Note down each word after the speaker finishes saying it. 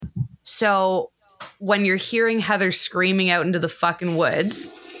So when you're hearing Heather screaming out into the fucking woods,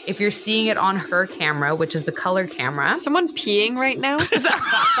 if you're seeing it on her camera, which is the color camera. Someone peeing right now? Is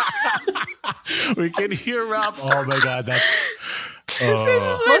that We can hear Rob. Oh my God, that's...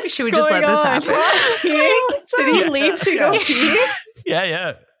 Should we just let this happen? Did he leave to go pee?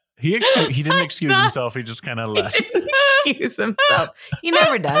 Yeah. He didn't excuse himself. He just kind of left. Excuse himself. He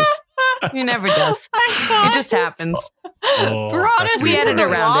never does. It just happens. Brought us into the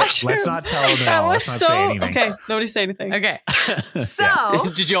washroom. Let's not tell him at all. Let's not say anything. Okay, nobody say anything. Okay. So.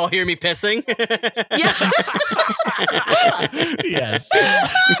 Did you all hear me pissing? Yeah. Yes.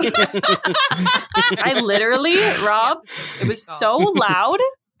 I literally, Rob, it was so loud.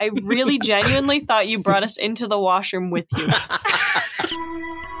 I really genuinely thought you brought us into the washroom with you.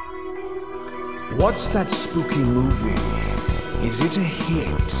 What's that spooky movie? Is it a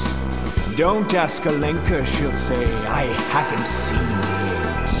hit? Don't ask Alenka, she'll say, I haven't seen it.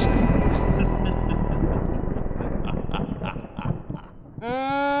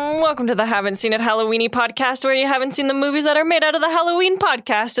 Welcome to the Haven't Seen It Halloweeny podcast, where you haven't seen the movies that are made out of the Halloween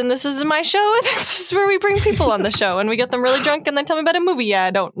podcast. And this is my show. And this is where we bring people on the show and we get them really drunk and then tell me about a movie. Yeah,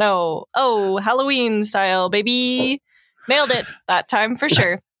 I don't know. Oh, Halloween style, baby. Nailed it that time for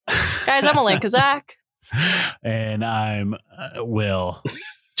sure. Guys, I'm Alenka Zach. And I'm Will.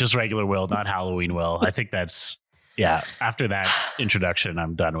 Just regular Will, not Halloween Will. I think that's, yeah. After that introduction,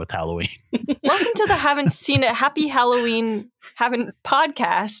 I'm done with Halloween. Welcome to the Haven't Seen It Happy Halloween Haven't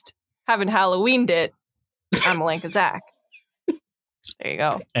podcast. Haven't Halloweened it. I'm Alenka Zach. There you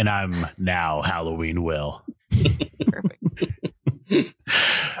go. And I'm now Halloween Will. Perfect.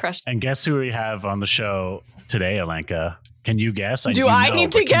 Crushed. And guess who we have on the show today, Alenka? Can you guess? Do I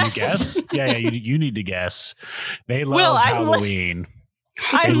need to guess? Can you guess? Yeah, you need to guess. They love Will, Halloween.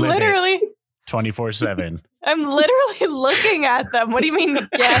 I'm literally 24/7. I'm literally looking at them. What do you mean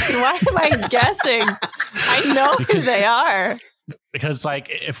guess? Why am I guessing? I know who they are. Because like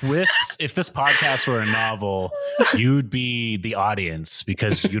if this podcast were a novel, you'd be the audience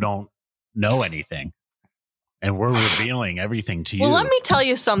because you don't know anything. And we're revealing everything to you. Well, let me tell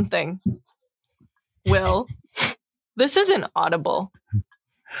you something, Will. This isn't Audible.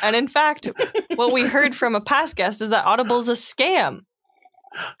 And in fact, what we heard from a past guest is that Audible is a scam.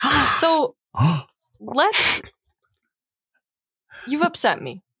 So you've upset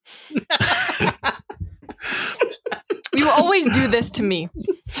me. You always do this to me.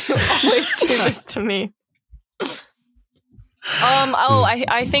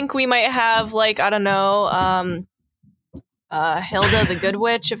 I think we might have Hilda the Good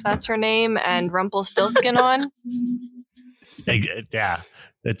Witch, if that's her name, and Rumpelstiltskin on. Yeah,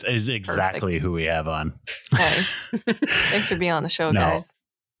 that is exactly who we have on. Hey. Thanks for being on the show, guys.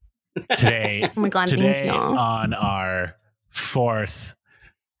 Today, Oh my God, today thank y'all. on our 4th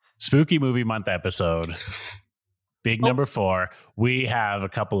Spooky Movie Month episode, big number 4, we have a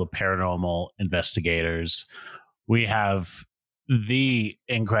couple of paranormal investigators. We have the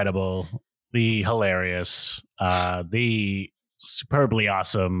incredible, the hilarious, the superbly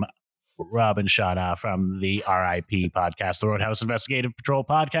awesome Rob and Shauna from the RIP podcast, the Roadhouse Investigative Patrol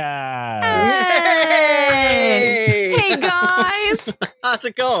podcast. Hey guys, How's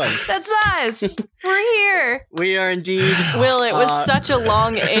it going? that's us. We're here. We are indeed. Will, it was such a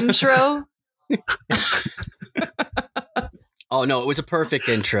long intro. Oh no, it was a perfect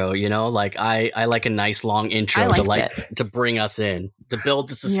intro. You know, like I like a nice long intro I liked to bring us in, to build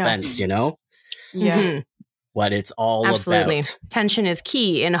the suspense. You know, Yeah. Mhm. what it's all Absolutely. about. Tension is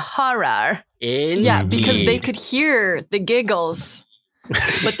key in horror. Yeah, because they Indeed. could hear the giggles.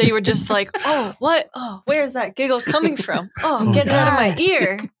 But they were just like, oh, what? Oh, where's that giggle coming from? Oh, Oh, get it out of my God.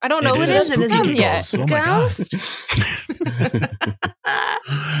 ear. I don't know It what is it is spooky from yet. giggles. Oh my God. Ghost?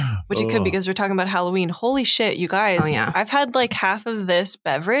 Which it could Oh. because we're talking about Halloween. Holy shit, you guys. Oh, yeah. I've had like half of this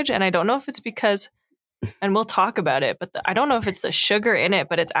beverage, and I don't know if it's because, and we'll talk about it, but I don't know if it's the sugar in it,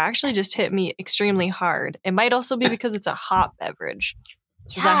 but it's actually just hit me extremely hard. It might also be because it's a hot beverage.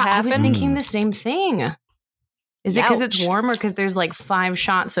 Does that I was happen? thinking the same thing. Is it because it's Ouch. warm or because there's like 5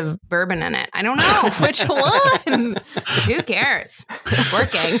 shots of bourbon in it? I don't know. Which one? Who cares? It's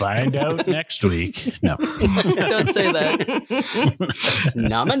working. Find out next week. No. Don't say that.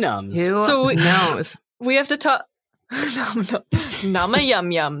 Nama nums. Who So we- knows? We have to talk. Nama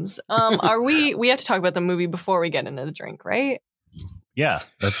yum yums. We have to talk about the movie before we get into the drink, right? Yeah,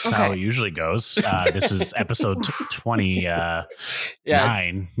 that's Okay. how it usually goes. This is episode 29. Yeah,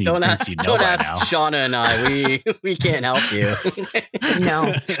 You'd don't think ask. you'd know Don't by ask now. Shauna and I. We can't help you.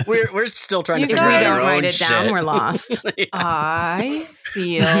 No. We're still trying to If If figure we out don't our write own it down, shit. we're lost. I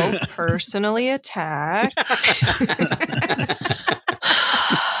feel personally attacked.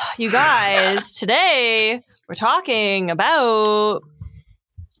 you guys, today we're talking about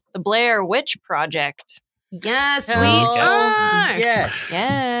the Blair Witch Project. Yes, we Hell are. Yes.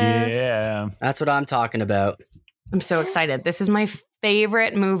 Yes. Yeah. That's what I'm talking about. I'm so excited. This is my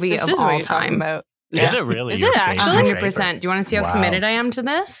favorite movie This of is what all you're talking time. about. Is it really? Is your it favorite? actually? 100%. Do you want to see how Wow. committed I am to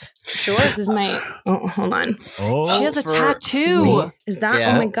this? Sure. This is my. Oh, hold on. Oh, She has a for- tattoo. Is that?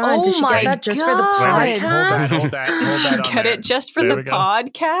 Yeah. Oh my god! Oh Did she my get that just for the God. Wait, hold that, podcast? hold that. Did hold you that on get there. it just for There the we go.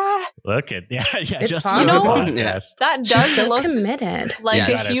 podcast? Look at yeah, It's just possible. for the You know- podcast. That does So look committed. like Yeah.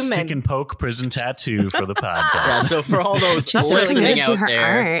 a Got a stick human. and poke prison tattoo for the podcast. Yeah, so for all those She's so listening committed to out her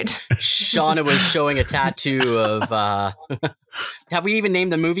there, art. Shauna was showing a tattoo of. Have we even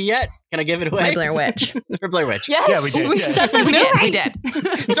named the movie yet? Can I give it away? My Blair Witch. Or Blair Witch. Yes, Yeah, we did, yeah. said the We did. movie. We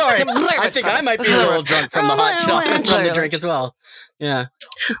did. Sorry, Blair I Witch think I Project. might be a little drunk from the hot Blair chocolate Witch. from the Blair drink Witch. as well. Yeah.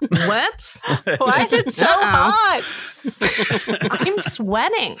 Whoops! Why is it so Uh-oh. hot? I'm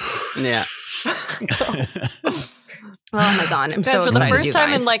sweating. Yeah. Oh my god! I'm Guys, so for the excited, first you time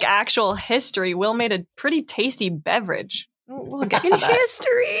guys. in like actual history, Will made a pretty tasty beverage. We'll get to in that.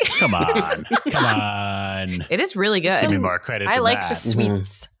 history. Come on, come on. It is really Give me good. more credit. I than like that. the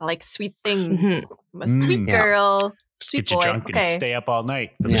sweets. I like sweet things. Mhm. I'm a sweet Yeah. girl. Just Sweet get you boy. drunk and Okay. stay up all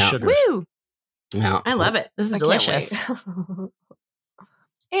night for the Yeah. sugar. Woo! Yeah. I love it. This is I can't delicious. wait.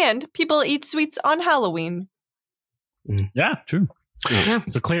 And people eat sweets on Halloween. Yeah, true. Yeah.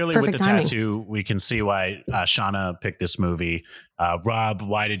 So clearly, Perfect with the timing. tattoo, we can see why Shauna picked this movie. Rob,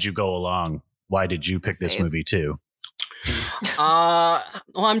 why did you go along? Why did you pick this Babe. movie too? Well,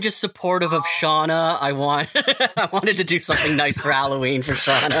 I'm just supportive of Shauna. I wanted to do something nice for Halloween for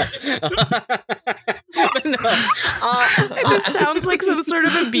Shauna. But no, It just sounds like some sort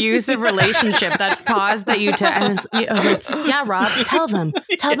of abusive relationship. That pause that you took. I was like, yeah, Rob, tell them why.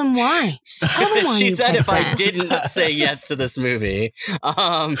 Tell them why she you said picked if I that. didn't say yes to this movie.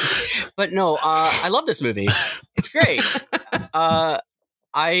 But no, I love this movie. It's great.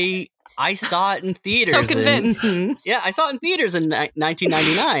 I saw it in theaters. So convinced. Mhm. Yeah, I saw it in theaters in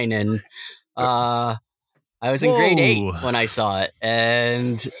 1999, and I was in grade 8 Whoa. when I saw it,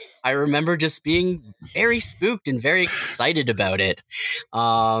 and I remember just being very spooked and very excited about it.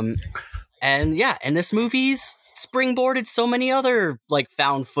 And yeah, and this movie's springboarded so many other like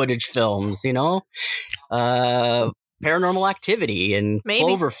found footage films, you know, Paranormal Activity and Maybe.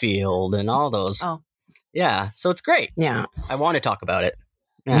 Cloverfield and all those. Oh. Yeah, so it's great. Yeah. I want to talk about it.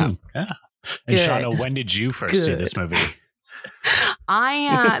 Yeah. Yeah. And Good. Shauna, when did you first see Good. this movie?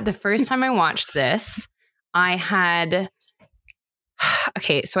 The first time I watched this, I had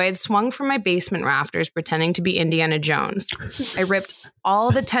swung from my basement rafters pretending to be Indiana Jones. I ripped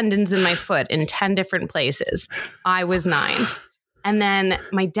all the tendons in my foot in 10 different places. I was 9. And then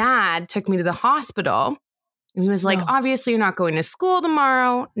my dad took me to the hospital and he was like, No. obviously you're not going to school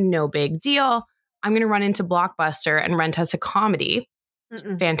tomorrow. No big deal. I'm going to run into Blockbuster and rent us a comedy. It's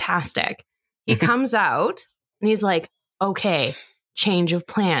Mm-mm. fantastic. He comes out and he's like, okay, change of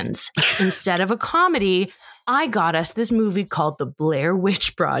plans. Instead of a comedy, I got us this movie called The Blair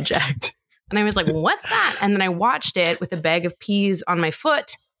Witch Project. And I was like, what's that? And then I watched it with a bag of peas on my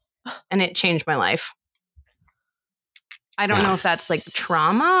foot and it changed my life. I don't know if that's like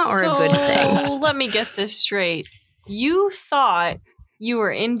trauma or a good thing. So, let me get this straight. You thought you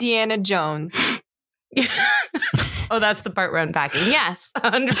were Indiana Jones. Oh, that's the part where I'm unpacking. Yes,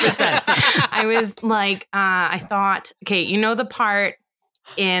 100%. I was like, I thought, okay, you know the part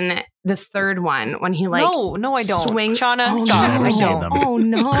in the third one when he like no, I don't. swing. Shauna, Oh, stop. never no. seen I them. Oh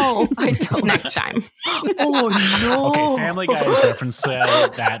no! I don't. Next time. Oh no. Okay, Family Guys reference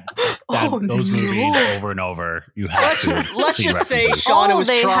that Oh, those no. movies over and over. You have to Let's see just say references. Shauna Oh, was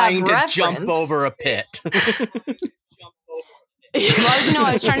they trying have to jump reference. over a pit. Well, no,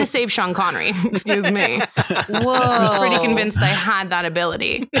 I was trying to save Sean Connery. Excuse me. I Whoa. was pretty convinced I had that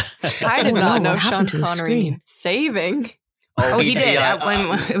ability. I did Oh, not no, know what Sean happened to the Connery screen? saving. Oh, he did. yeah,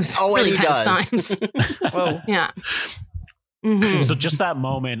 When it was oh, and really he tense does. times. Whoa. Yeah. Mhm. So just that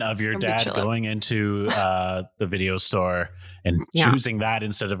moment of your I'm be dad chilling. going into the video store and Yeah. choosing that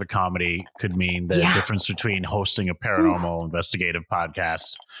instead of a comedy could mean the Yeah. difference between hosting a paranormal investigative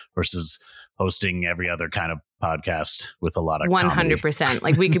podcast versus hosting every other kind of podcast with a lot of 100%.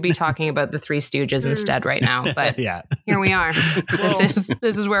 Like we could be talking about the Three Stooges instead right now, comedy. but Yeah. here we are. This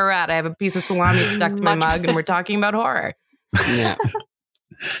is where we're at. I have a piece of salami stuck to my Much mug and we're talking about horror. Yeah.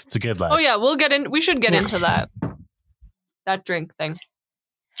 It's a good life. Oh yeah, we should get into that drink thing.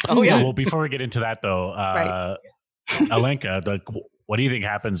 Oh yeah. Well, before we get into that though, Right. Alenka, like, what do you think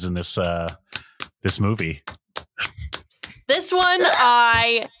happens in this movie? This one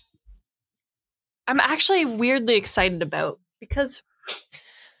I'm actually weirdly excited about because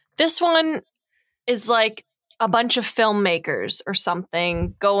This one is like a bunch of filmmakers or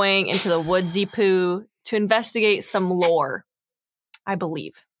something going into the woodsy poo to investigate some lore, I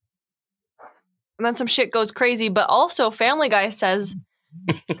believe. And then some shit goes crazy, but also Family Guy says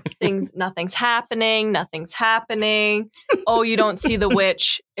nothing's happening. Oh, you don't see the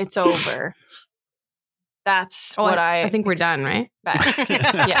witch. It's over. That's what I think we're done, right?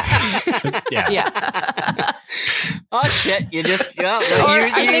 Yeah. Oh shit! You just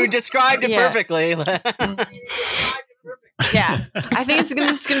you described it perfectly. Yeah, I think it's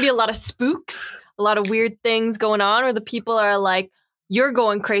just gonna be a lot of spooks, a lot of weird things going on, where the people are like, "You're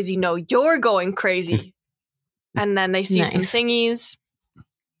going crazy." No, you're going crazy, and then they see some thingies,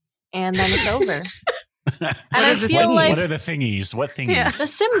 and then it's over. And I feel like, what are the thingies? What thingies? Yeah. The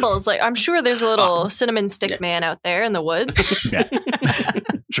symbols. Like, I'm sure there's a little cinnamon stick man out there in the woods. Yeah,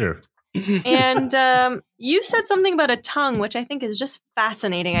 true. And you said something about a tongue, which I think is just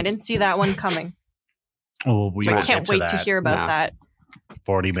fascinating. I didn't see that one coming. Oh, so I can't wait to hear about that.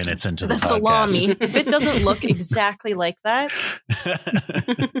 40 minutes into the salami. If it doesn't look exactly like that,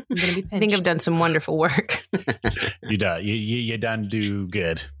 I'm gonna be pinched. I think I've done some wonderful work. You done. You done do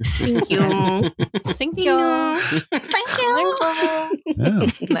good. Thank you. Thank you. Thank you. Oh.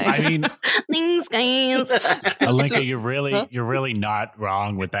 Nice. I mean, Thanks, guys. Alinka, you're really not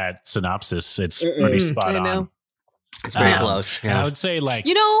wrong with that synopsis. It's pretty spot on. It's very close. Yeah. I would say, like,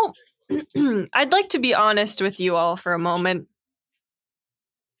 you know, I'd like to be honest with you all for a moment.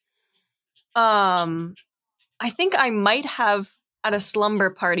 I think I might have at a slumber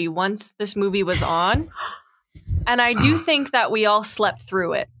party once this movie was on, and I do think that we all slept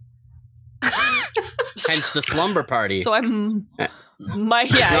through it. Hence the slumber party. So I'm might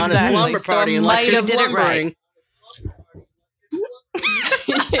it's not a slumber party unless you're slumbering.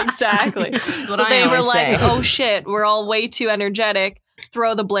 Exactly. So they were like, "Oh shit, we're all way too energetic.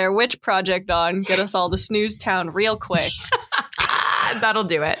 Throw the Blair Witch Project on, get us all to Snooze Town real quick." That'll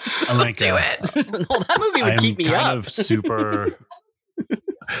do it. Alinka, Do it. Well, that movie would keep me up. Kind of super.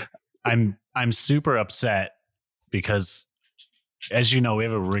 I'm super upset because, as you know, we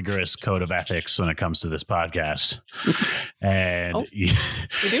have a rigorous code of ethics when it comes to this podcast, and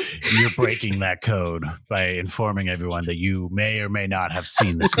you're breaking that code by informing everyone that you may or may not have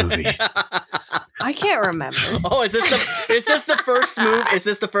seen this movie. I can't remember. Oh, is this the first move? Is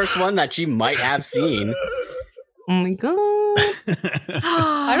this the first one that you might have seen? Oh my god!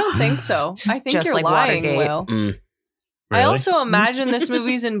 I don't think so. I think Just you're like lying, Watergate. Will. Really? I also imagine this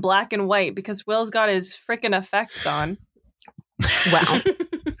movie's in black and white because Will's got his frickin' effects on. Wow.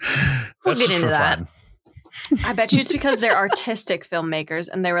 We'll get into that. Fun. I bet you it's because they're artistic filmmakers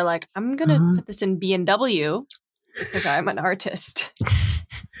and they were like, I'm going to put this in B&W because I'm an artist.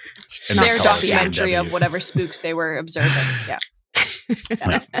 Their documentary of whatever spooks they were observing. Yeah.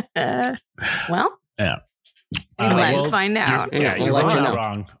 Well. Yeah. Let's find out. You're not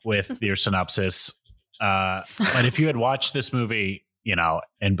wrong with your synopsis. But if you had watched this movie,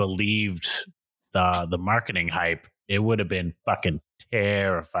 and believed the marketing hype, it would have been fucking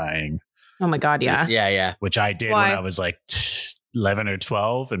terrifying. Oh my god, yeah. Yeah. Which I did when I was like 11 or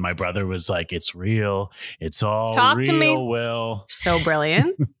 12, and my brother was like, "It's real. It's all Talk real, to me. Will." So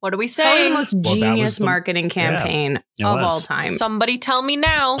brilliant. What do we Probably say? the most genius marketing campaign of all time. Somebody tell me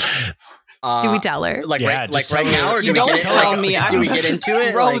now. Do we tell her? Like right now, or You don't tell me. Do we get into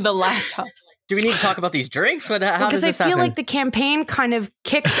it? Throw the laptop. Do we need to talk about these drinks? How does this happen? Because I feel like the campaign kind of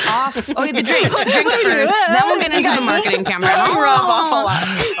kicks off. Oh, the drinks. The drinks first. Then we'll get into the marketing campaign. Rub off a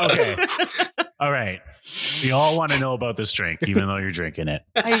lot. Okay. All right. We all want to know about this drink, even though you're drinking it.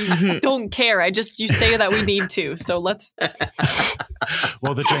 I don't care. You say that we need to. So let's.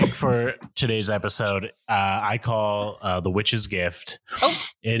 Well, the drink for today's episode, I call the Witch's Gift. Oh.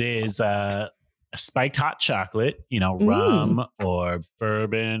 It is a spiked hot chocolate, rum or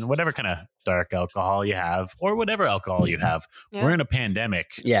bourbon, whatever kind of dark alcohol you have, or whatever alcohol you have. Yeah. We're in a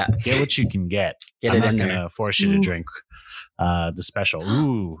pandemic. Yeah. Get what you can get. Get I'm it not in going there. to force you to drink the special.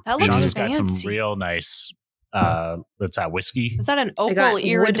 Ooh. That looks Shauna's got some fancy. real nice, what's that, whiskey? Is that an I opal got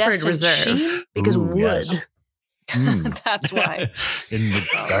Woodford iridescent Reserve sheet? because Ooh, wood. yes. That's why. In the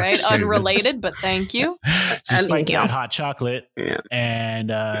All dark right. skies. Unrelated, but thank you. So spiked Thank you. white hot chocolate. Yeah.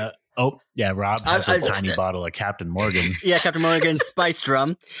 And Rob has a tiny bottle of Captain Morgan. Yeah, Captain Morgan's spiced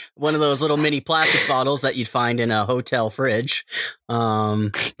rum. One of those little mini plastic bottles that you'd find in a hotel fridge.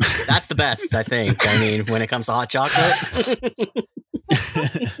 That's the best, I think. I mean, when it comes to hot chocolate.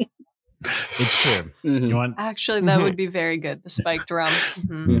 It's true. Mhm. You want? Actually, that would be very good. The spiked rum.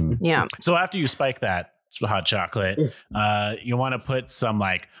 Mhm. Yeah. So after you spike that, hot chocolate. You want to put some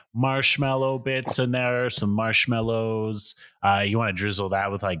like marshmallow bits in there, some marshmallows. You want to drizzle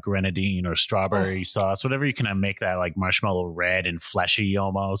that with like grenadine or strawberry sauce, whatever you can make that like marshmallow red and fleshy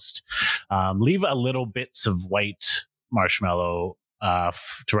almost. Leave a little bits of white marshmallow to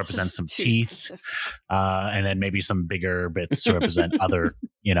represent some teeth, and then maybe some bigger bits to represent other,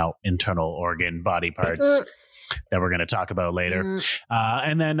 internal organ body parts that we're going to talk about later.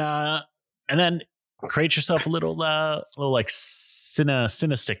 And then create yourself a little like cinnamon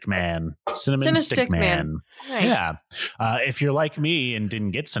stick man. Nice. Yeah. If you're like me and didn't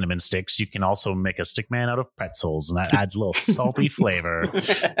get cinnamon sticks, you can also make a stick man out of pretzels, and that adds a little salty flavor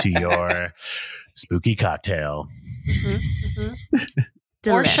to your spooky cocktail.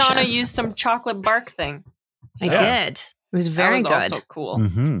 Or Shauna used some chocolate bark thing. I did. It was very good. Also cool.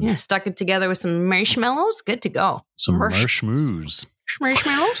 Mm-hmm. Yeah, stuck it together with some marshmallows. Good to go. Some marshmallows.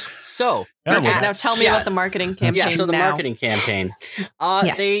 Marshmallows. So Now tell me about the marmarketing campaign. Yeah, so the marketing campaign.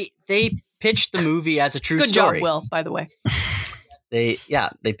 They pitched the movie as a true Good story. job, Will, by the way. They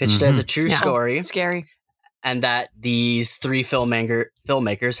pitched it as a true story, Scary. and that these three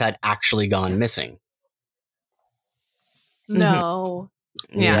filmmakers had actually gone missing. No.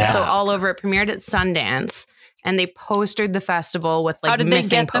 Yeah, so all over. It premiered at Sundance, and they postered the festival with like How did they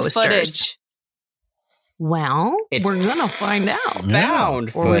missing get posters. the footage? Well, It's we're gonna find out.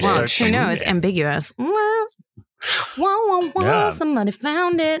 Found Or we footage. won't. Who knows? It's ambiguous. Yeah. Somebody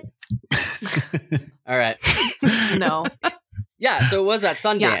found it. All right. No. Yeah, so it was at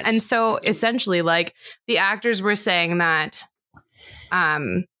Sundance. Yeah, and so essentially, like the actors were saying that,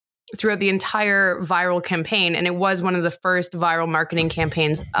 throughout the entire viral campaign, and it was one of the first viral marketing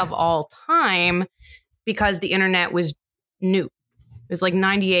campaigns of all time because the internet was new. It was like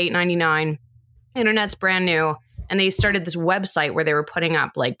 98, 99. Internet's brand new. And they started this website where they were putting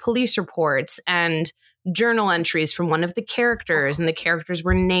up like police reports and journal entries from one of the characters. And the characters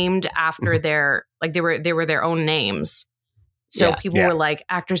were named after their, like they were their own names. So people were like,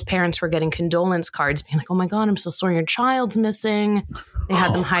 actors' parents were getting condolence cards being like, oh my God, I'm so sorry your child's missing. They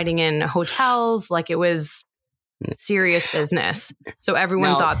had them hiding in hotels. Like it was serious business. So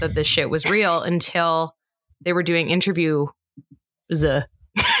everyone thought that this shit was real until they were doing interviews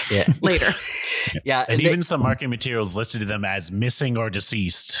later. Yeah, and even some marketing materials listed them as missing or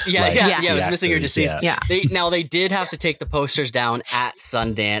deceased. Yeah, it was missing or actors, deceased. Yeah. They did have to take the posters down at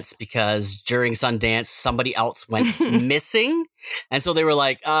Sundance because during Sundance somebody else went missing, and so they were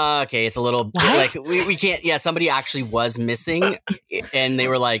like, "Okay, it's a little like we can't." Yeah, somebody actually was missing, and they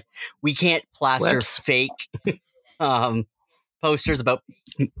were like, "We can't plaster fake posters about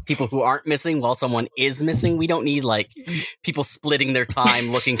people who aren't missing while someone is missing. We don't need like people splitting their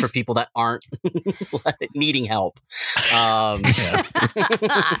time looking for people that aren't needing help."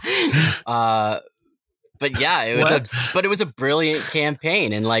 But yeah, it was a brilliant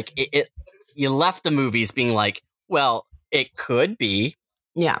campaign, and like it you left the movies being like, well, it could be.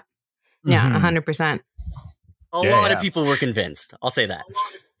 Yeah. Yeah, 100%. A lot of people were convinced. I'll say that.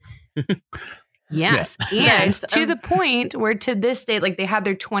 Yes. Yeah. And to the point where to this day, like they had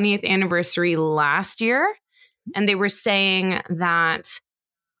their 20th anniversary last year, and they were saying that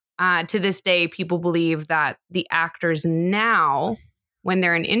to this day, people believe that the actors now, when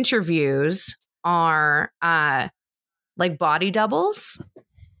they're in interviews, are like body doubles,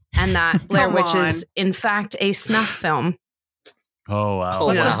 and that Blair Witch is in fact a snuff film. Oh, wow.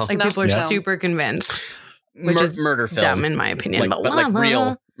 Oh, Yeah. wow. Like people are super convinced, which is murder film. dumb in my opinion. But like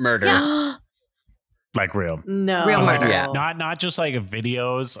real murder. Yeah. Like real. No. Real murder. Yeah. Not just like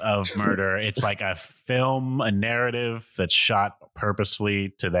videos of murder. It's like a film, a narrative that's shot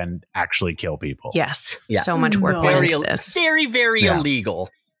purposefully to then actually kill people. Yes. Yeah. So much work No. went Very, into this. very illegal.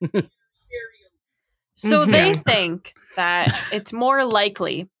 So Mhm. they think that it's more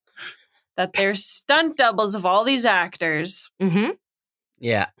likely that there's stunt doubles of all these actors Mm-hmm.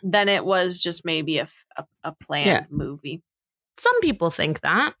 Yeah. than it was just maybe a planned movie. Some people think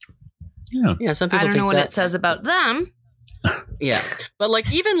that. Yeah, some people I don't think know what that. it says about them. Yeah. But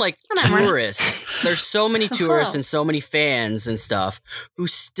like even like Whatever. tourists, there's so many tourists and so many fans and stuff who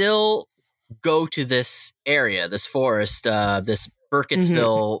still go to this area, this forest, this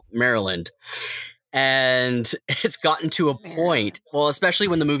Burkittsville, Maryland. And it's gotten to a point, well, especially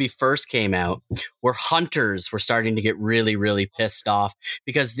when the movie first came out, where hunters were starting to get really, really pissed off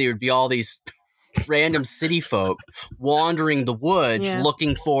because there would be all these random city folk wandering the woods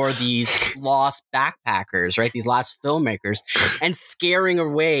looking for these lost backpackers, right? These lost filmmakers, and scaring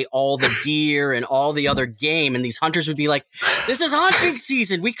away all the deer and all the other game. And these hunters would be like, "This is hunting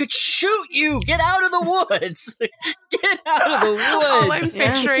season. We could shoot you. Get out of the woods. Get out of the woods." All I'm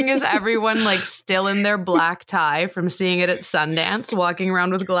picturing is everyone like still in their black tie from seeing it at Sundance, walking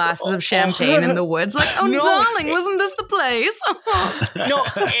around with glasses of champagne in the woods. Like, oh, No, darling, wasn't this the place? No,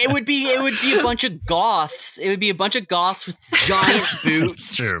 it would be a bunch of goths. It would be a bunch of goths with giant boots.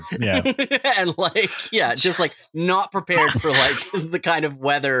 It's true. Yeah. And just like not prepared for like the kind of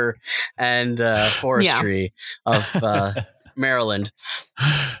weather and forestry of Maryland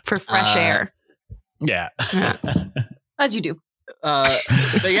For fresh air. Yeah. As you do. But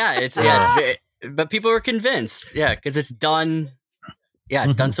yeah, it's very, but people are convinced. Yeah, because it's done. Yeah,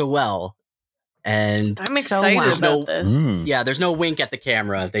 it's done so well. And I'm excited wow. about this. yeah, there's no wink at the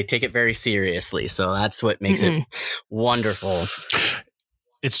camera. They take it very seriously. So that's what makes it wonderful.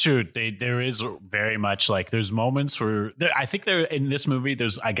 It's true. There is very much like there's moments where I think there in this movie,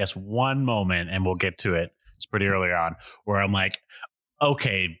 there's, I guess, one moment, and we'll get to it. It's pretty early on where I'm like,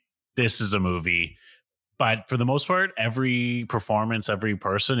 okay, this is a movie. But for the most part, every performance, every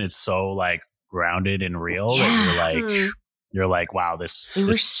person, it's so like grounded and real that you're like, wow, this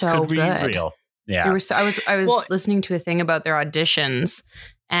so could be good. real. Yeah. I was listening to a thing about their auditions,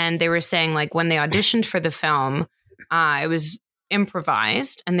 and they were saying like when they auditioned for the film, it was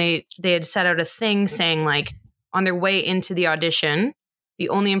improvised, and they had set out a thing saying like on their way into the audition, the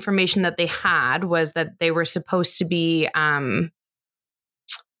only information that they had was that they were supposed to be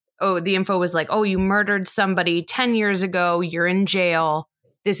the info was like, oh, you murdered somebody 10 years ago, you're in jail,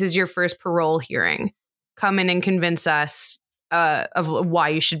 this is your first parole hearing, come in and convince us of why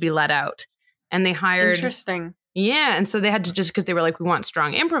you should be let out. And they hired Interesting. Yeah. And so they had to just, because they were like, we want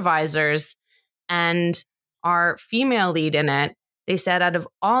strong improvisers. And our female lead in it, they said out of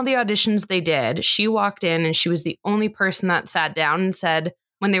all the auditions they did, she walked in and she was the only person that sat down and said,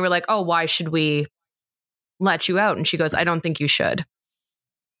 when they were like, oh, why should we let you out? And she goes, I don't think you should.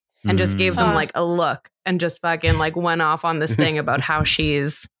 And just gave them like a look and just fucking like went off on this thing about how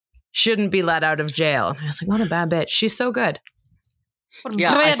shouldn't be let out of jail. And I was like, what a bad bitch. She's so good.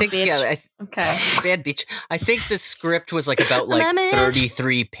 Yeah, I think bitch. Okay. Bad Beach. I think the script was like about like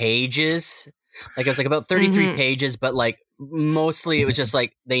 33 pages. Like it was like about 33 pages, but like mostly it was just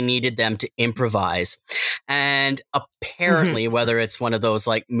like they needed them to improvise. And apparently, whether it's one of those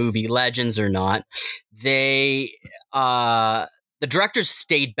like movie legends or not, the directors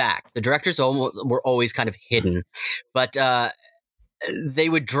stayed back. The directors were always kind of hidden, but they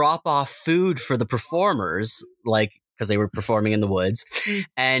would drop off food for the performers, like, because they were performing in the woods.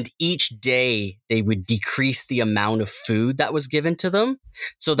 And each day they would decrease the amount of food that was given to them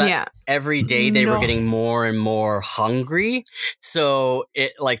so that every day they were getting more and more hungry. So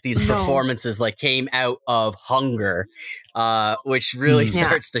it like these performances like came out of hunger, which really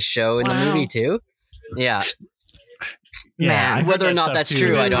starts to show in the movie too. Yeah. Yeah, whether or not that's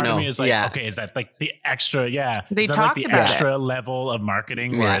true, I don't know. Is like, yeah, okay, is that like the extra? Yeah, they is that talked like the about extra level of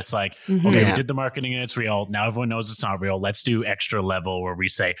marketing where it's like, okay, we did the marketing and it's real. Now everyone knows it's not real. Let's do extra level where we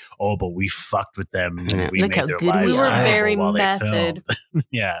say, oh, but we fucked with them. And we Look made how their good lives we were. terrible Very while method. They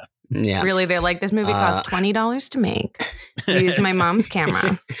filmed. Yeah. Really, they're like, this movie cost $20 to make. Use my mom's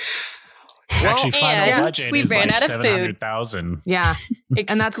camera. Actually, final budget we is ran like out of food. 700,000. Yeah, and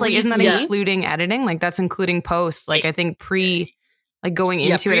that's like, isn't that me. including editing? Like that's including post. Like I think going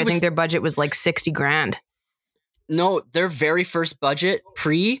into it, I think their budget was like $60,000. No, their very first budget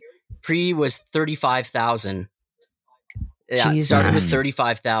pre was 35,000. Yeah, it started with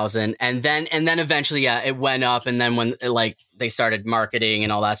 35,000, and then eventually, it went up, and then when like they started marketing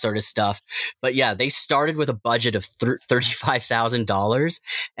and all that sort of stuff. But yeah, they started with a budget of $35,000,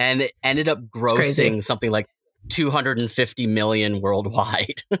 and it ended up grossing something like 250 million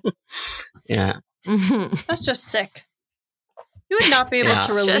worldwide. Yeah, That's just sick. You would not be able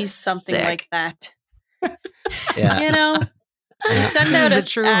to release Just something sick. like that. yeah. You know, you send out The a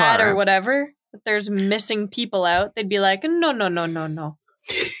true ad horror. or whatever. That there's missing people out. They'd be like, no.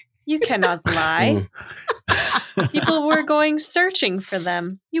 You cannot lie. People were going searching for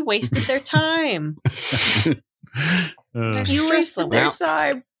them. You wasted their time. You wasted their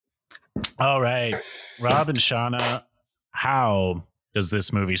time. All right, Rob and Shauna, how does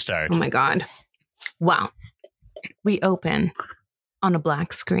this movie start? Oh my God. Wow. We open on a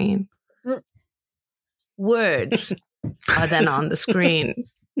black screen. Words are then on the screen.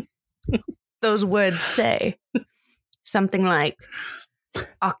 Those words say something like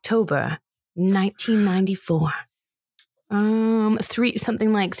October 1994. Three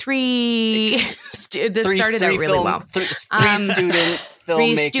something like three. This started out really well. Three student filmmakers.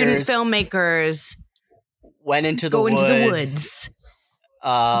 Three student filmmakers went into the go woods. into the woods.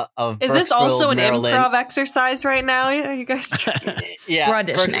 Of Is this Burkesville, also an Maryland. improv exercise right now? Are you guys? Yeah, We're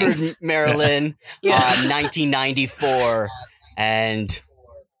auditioning. Burkesford, Maryland, 1994, and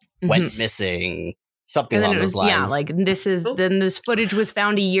went missing. Something And then along it was, those lines. yeah, like this footage was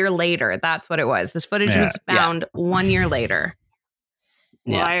found a year later. That's what it was. This footage was found 1 year later.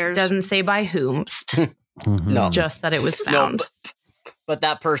 Yeah. Liars. Doesn't say by whomst, No, just that it was No, found. but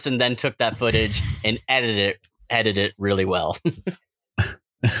that person then took that footage and edited it really well.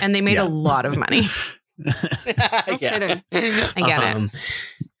 And they made a lot of money. kidding. I get it.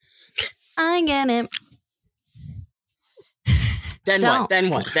 I get it. Then So, what? Then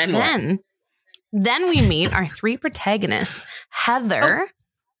what? Then what? Then we meet our three protagonists. Heather,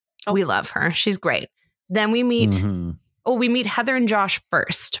 Oh. we love her. She's great. Then we meet, Mhm. we meet Heather and Josh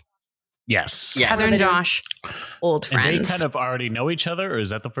first. Yes. Yes. Heather and Josh, old And friends. they kind of already know each other, or is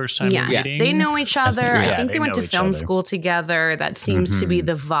that the first time Yes, they're meeting? they know each other. yeah, I think they they went know to each film other. school together. That seems to be Mhm.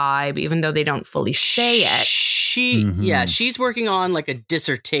 the vibe, even though they don't fully say it. Mhm. She's working on like a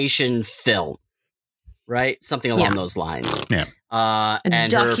dissertation film, right? Something along Yeah. those lines. Yeah.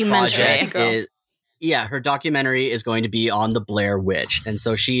 And documentary. her project Girl. is, her documentary is going to be on the Blair Witch, and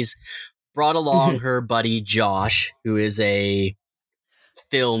so she's brought along Mm-hmm. her buddy Josh, who is a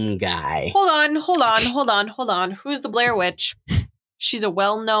film guy. Hold on. Who's the Blair Witch? She's a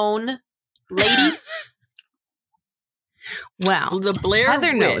well-known lady. Well, The Blair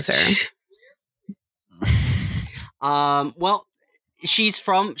Heather knows Witch. Well, she's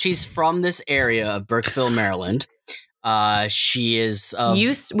from this area of Burkesville, Maryland. She is of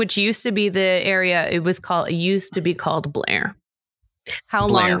which used to be the area. It used to be called Blair. How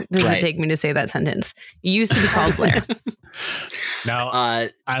Blair, long does right. it take me to say that sentence? It used to be called Blair. Now,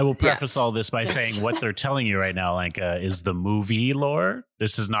 I will preface all this by saying what they're telling you right now, Lenka, is the movie lore.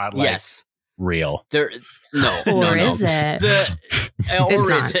 This is not like yes. real. There, no, Or no, no. is it? Or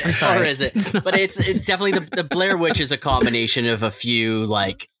not. is it? I'm sorry. Or is it? It's not. But it's definitely the Blair Witch is a combination of a few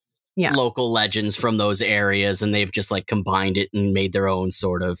like Yeah. local legends from those areas, and they've just like combined it and made their own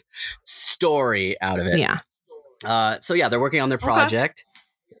sort of story out of it. Yeah. So yeah, they're working on their project.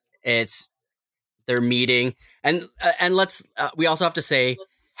 They're meeting, and let's we also have to say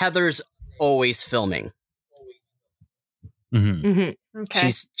Heather's always filming. Mhm. Mm-hmm.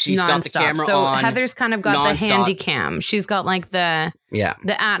 Okay. She's got the camera so on. Heather's kind of got nonstop. the handy cam. She's got like the Yeah.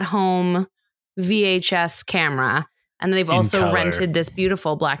 at home VHS camera, and they've In also color. rented this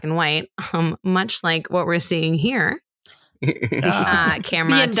beautiful black and white, much like what we're seeing here, camera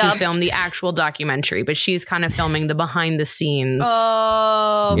Being to dubs. film the actual documentary. But she's kind of filming the behind the scenes.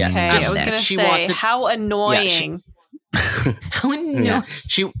 Oh, okay. Yeah, just- I was going to she wants say, to- how annoying. How annoying! Yeah.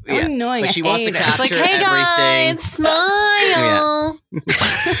 She How yeah. annoying! But she I wants to hate it. capture It's like, hey everything. guys, smile.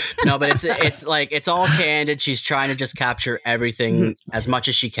 No, but it's like it's all candid. She's trying to just capture everything as much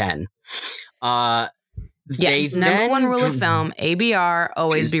as she can. They Yes, number then one rule of film: ABR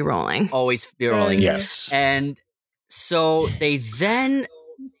always be rolling. always be rolling. Yes. And so they then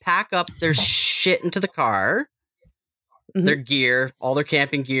pack up their shit into the car, Mhm. their gear, all their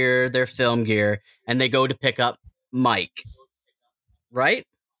camping gear, their film gear, and they go to pick up Mike. Right?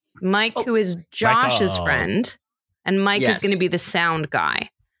 Mike, who is Josh's Michael. friend, and Mike Yes. is going to be the sound guy.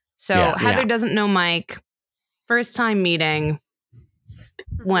 So Yeah. Heather Yeah. doesn't know Mike. First time meeting.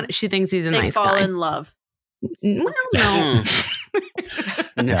 She thinks he's a They nice fall guy. in love. Well, no.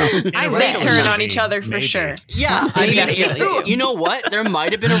 No. I They wish. turn on each other for Maybe. sure. Yeah, I mean, Maybe. you know what? There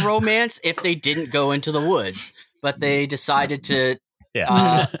might have been a romance if they didn't go into the woods, but they decided to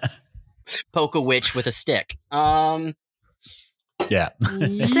Yeah. poke a witch with a stick. Yeah.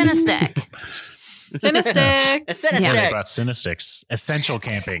 Cinestic. Cinestic. A They stick. brought Cinestics, essential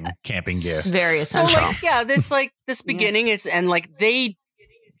camping gear. Very So essential. like, yeah, this beginning is, and like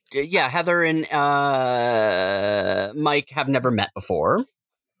Heather and Mike have never met before,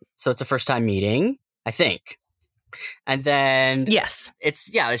 so it's a first time meeting, I think. And then Yes. it's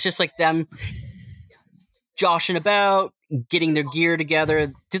just like them joshing about, getting their gear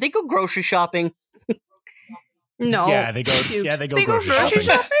together. Did they go grocery shopping? No. Yeah, they go. Cute. Yeah, they go They go grocery grocery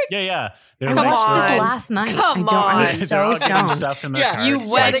shopping. shopping? Yeah. They I were watched on. this last night. Come I don't. I on. was They're so all getting stoned. stuff in their Yeah, carts, You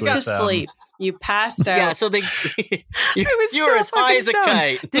like, went with, to sleep. You passed out. Yeah, so they you was were so as high fucking as a stoned.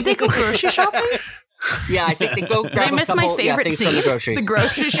 kite. Did they go grocery shopping? Yeah, I think they go Did grab I a miss couple my favorite things scene? from the groceries. The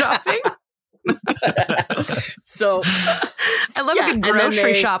grocery shopping. So I love Yeah, a and good then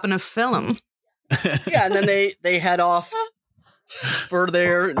grocery they- shop in a film. yeah, and then they head off for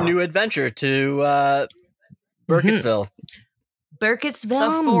their new adventure to Burkittsville.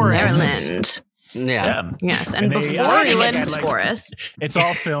 Burkittsville, The forest. Maryland. Yeah. Yes, and they, before they get again, to the forest, it's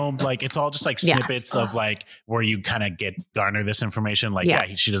all filmed like it's all just like Yes. snippets of like where you kind of garner this information. Like, Yeah.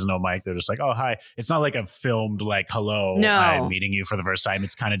 she doesn't know Mike. They're just like, oh, hi. It's not like a filmed like, hello, No. I'm meeting you for the first time.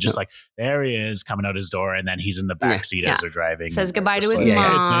 It's kind of just like, there he is coming out his door, and then he's in the back seat as they're driving. says goodbye to Just his like,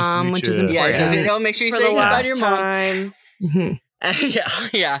 mom, "Hey, it's nice to meet which you." is important. Yeah, it says, make sure you For say the goodbye to your last mom. time. Mhm.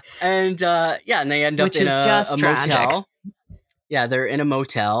 And they end up Which in is a just tragic. motel. Yeah, they're in a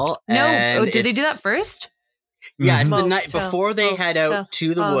motel. No, and did they do it's- that first? Yeah, it's the Motel, night before they head motel, out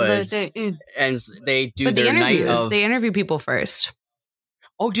to the Holiday woods, Inn. and they do But the their night interviews, of. they interview people first.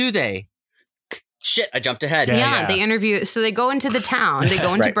 Oh, do they? Shit, I jumped ahead. Yeah, they interview. So they go into the town. They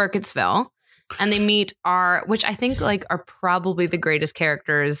go into Right. Burkittsville, and they meet which I think like are probably the greatest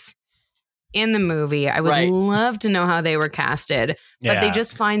characters in the movie. I would Right. love to know how they were casted, but they Yeah.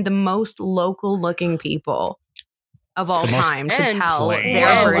 just find the most local looking people of all The most time to and tell plain, their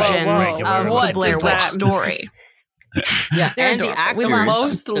whoa, whoa, versions whoa. of What the Blair does Witch that story. Yeah, They're and the adorable. actors, We love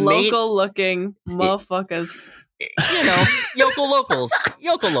Most the main- local looking motherfuckers. Yokel locals.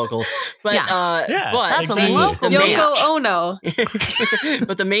 But Yeah. Yeah, but That's exactly. a local the main- Yoko Ono.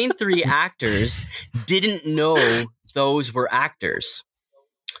 but the main three actors didn't know those were actors.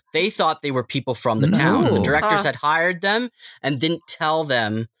 They thought they were people from the town. The No. directors Huh. had hired them and didn't tell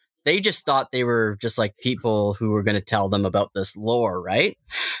them. They just thought they were just like people who were going to tell them about this lore, right?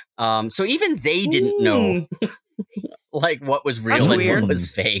 So even they didn't know like what was real That's and weird. what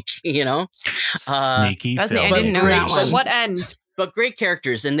was fake, Sneaky That's film. I didn't know Great. that But one. what end? But great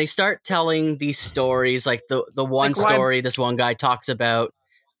characters, and they start telling these stories. Like the one Like why- story this one guy talks about.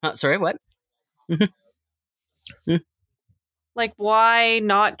 Sorry, what? Like, why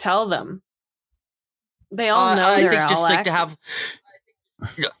not tell them? They all know I they're think just all like to have,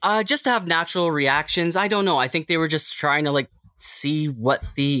 just to have natural reactions. I don't know. I think they were just trying to like see what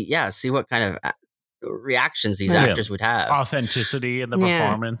kind of reactions these Yeah. actors would have. Authenticity in the Yeah.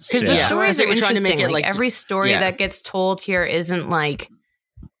 performance. Because the Yeah. stories They are were trying to make interesting. it Like like- every story yeah. that gets told here isn't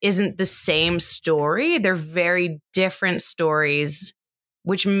the same story. They're very different stories,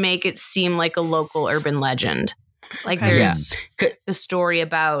 which make it seem like a local urban legend. Like Okay. there's Yeah. the story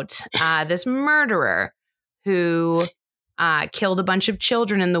about this murderer who killed a bunch of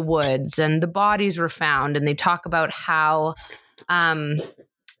children in the woods, and the bodies were found. And they talk about how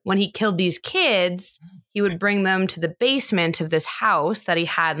when he killed these kids, he would bring them to the basement of this house that he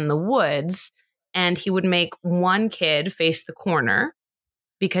had in the woods, and he would make one kid face the corner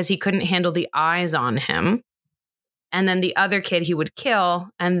because he couldn't handle the eyes on him. And then the other kid he would kill,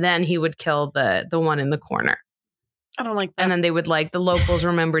 and then he would kill the one in the corner. I don't like that. And then they would the locals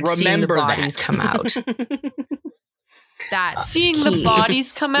remembered seeing the bodies come out. That's Seeing the key.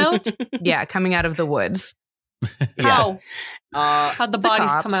 bodies come out? Yeah, coming out of the woods. How? Uh, How'd the The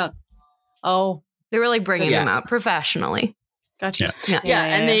bodies cops. come out? Oh, They're really bringing Yeah. them out professionally. gotcha. Yeah. Yeah.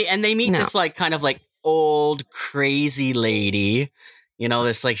 and they meet No. this like kind of like old crazy lady.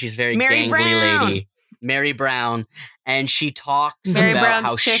 This like she's very Mary gangly Brown. lady, Mary Brown, and she talks Mary about Brown's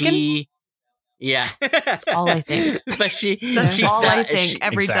how chicken? she. Yeah, that's all I think. But she, That's she all I sa- think she-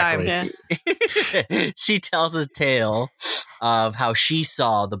 every exactly. time. Yeah. she tells a tale of how she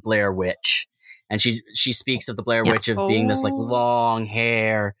saw the Blair Witch. And she speaks of the Blair Yeah. Witch of being this like Oh. long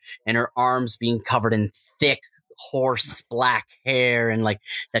hair and her arms being covered in thick horse black hair, and like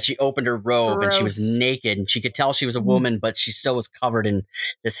that she opened her robe and she was Gross. naked and she could tell she was a woman, but she still was covered in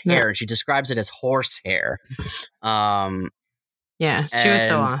this hair. Yeah. And she describes it as horse hair. Yeah, she was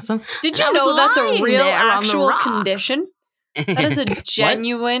so And- awesome. Did I you was know that's a lying real there on the actual rocks. condition? That is a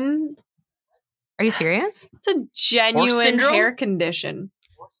genuine. Are you serious? It's a genuine syndrome? hair condition.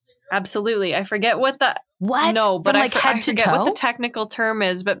 Absolutely. I forget what the What? no, but From, I head to forget toe? what the technical term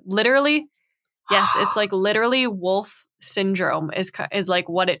is. But literally, yes, it's like literally wolf syndrome is like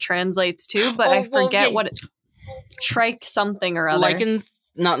what it translates to. But Oh, I well, forget yeah. what it. Trike something or other. like in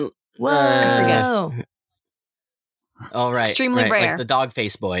not. Whoa. Oh It's right, extremely right, rare. like the dog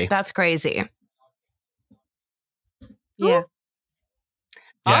face boy. That's crazy. yeah, Yeah,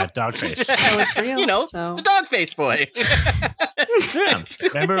 Huh? dog face. so it's real. so. The dog face boy. Yeah.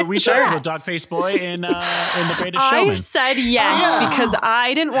 Remember, we Sure. talked about dog face boy in The Greatest I Showman. said yes Yeah. because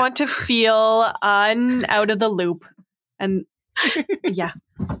I didn't want to feel out of the loop, and yeah,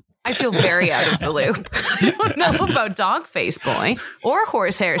 I feel very out of the loop. I don't know about dog face boy or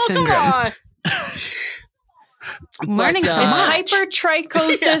horsehair syndrome. Come on. I'm learning so it's much.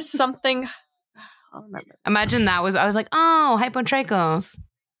 hypertrichosis Yeah. something. I'll remember. Imagine I was like, oh, hypotrichos.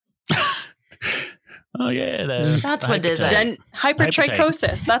 Oh yeah, That's what did it. Then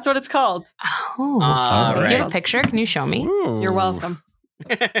Hypertrichosis. That's what it's called. Oh, right. do you have a picture? Can you show me? You're welcome.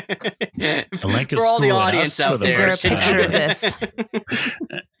 The link is for all the schooling audience us out for the Is there a first picture time. of this?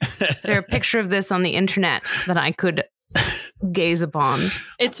 Is there a picture of this on the internet that I could gaze upon?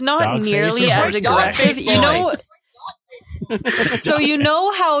 It's not Dog nearly faces? as Where's dog aggressive. face You boy? know. So you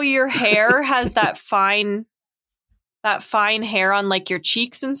know how your hair has that fine hair on like your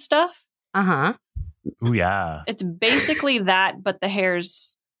cheeks and stuff? Uh-huh. Oh yeah, It's basically that, but the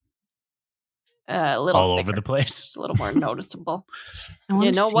hair's a little all thicker. over the place. Just a little more noticeable. I wanna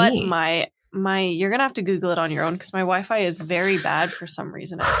You know what? see. My you're gonna have to Google it on your own because my Wi-Fi is very bad for some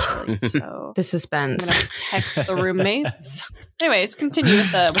reason actually. So The I'm gonna suspense. have to text the roommates. Anyways, continue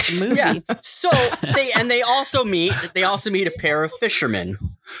with the movie. Yeah. So they also meet a pair of fishermen.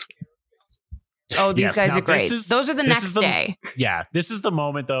 Oh, these Yes, guys now are great. this is- Those are the this next is the- day. Yeah, this is the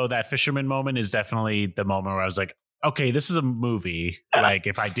moment though. That fisherman moment is definitely the moment where I was like, okay, this is a movie. Like,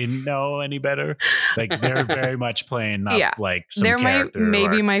 if I didn't know any better, like they're very much playing up Yeah. like some They're character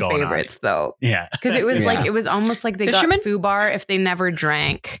maybe arc my going on. favorites though. Yeah, Because it was Yeah. like it was almost like they Fishermen? got FUBAR if they never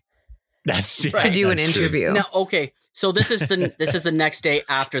drank that's to Right, do an that's true. interview. Now, okay, so this is the next day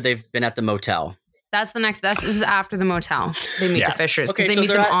after they've been at the motel. This is after the motel. They meet Yeah. the Fishers because Okay, they so meet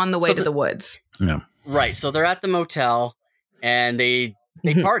they're them at- on the way so to the- the woods. Right. So they're at the motel and they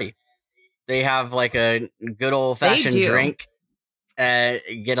Mhm. party. They have like a good old fashioned do. drink,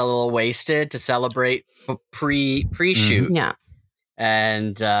 get a little wasted to celebrate pre-shoot. Yeah.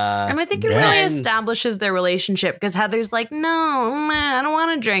 And And I think it Yeah. really And- establishes their relationship because Heather's like, no, I don't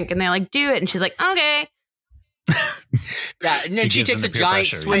want to drink. And they're like, do it. And she's like, okay. yeah, and then she gives takes a them the peer giant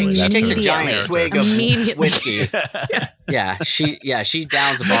pressure. swig. Like, She that's takes a her giant character. swig of Immediately. whiskey. She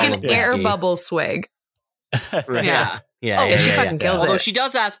downs a bottle Like of an whiskey. air bubble swig. Right. Yeah. Yeah. Oh, yeah, she yeah, fucking yeah. kills Although it. she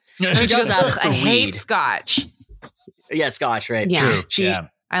does ask. And She she does goes, ask "Ugh, for I hate weed. scotch. Yeah, scotch, right? Yeah. True. She- yeah.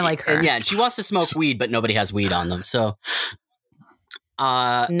 I like her. And yeah, she wants to smoke weed, but nobody has weed on them. So,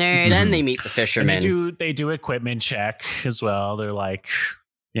 Nerds. then they meet the And fishermen. they do equipment check as well. They're like,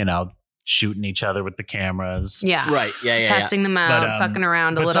 shooting each other with the cameras. yeah. Right? Yeah. Testing them out, But, fucking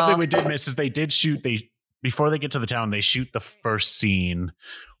around a But little. something we did miss is they did shoot. Before they get to the town, they shoot the first scene,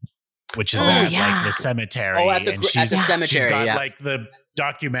 which is Oh, at yeah. like the cemetery. Oh, at the and cemetery. She's got Yeah. like the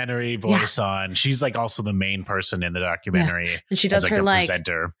documentary voice on. She's like also the main person in the documentary. and she as does like her the like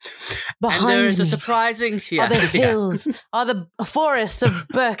presenter. behind And there's a me surprising. are Yeah, the yeah. hills, are the forests of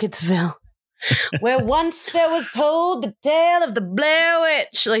Burkittsville, where once there was told the tale of the Blair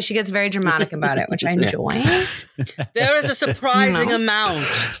Witch. Like she gets very dramatic about it, which I Yeah. enjoy. There is a surprising No. amount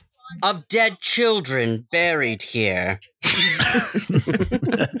of dead children buried here.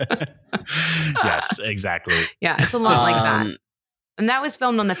 Yes, exactly. Yeah, it's a lot like that. Um, And that was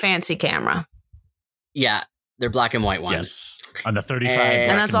filmed on the fancy camera. Yeah, they're black and white ones. Yes, on the 35.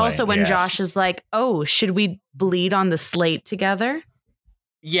 And And that's also when yes. Josh is like, oh, should we bleed on the slate together?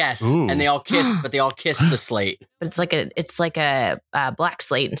 Yes, Ooh. and they all kiss, but they all kiss the slate. But it's like a black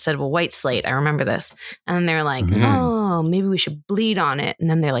slate instead of a white slate. I remember this. And then they're like, Mhm. oh, maybe we should bleed on it. And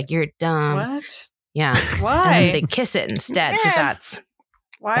then they're like, you're dumb. What? Yeah. And then Why? they kiss it instead because Yeah. that's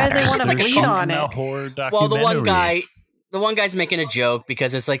Why do they want to It's like a bleed punk on Now it? horror Well, the documentary. one guy's making a joke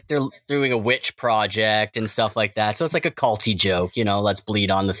because it's like they're doing a witch project and stuff like that. So it's like a culty joke, let's bleed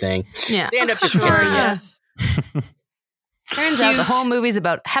on the thing. yeah. They end up just Sure, kissing it. yes. Turns out the Cute. whole movie's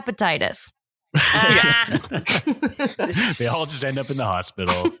about hepatitis. They all just end up in the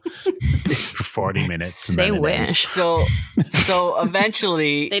hospital for 40 minutes. And They then it ends. wish. So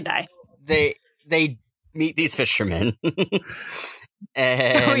eventually They die. they meet these fishermen.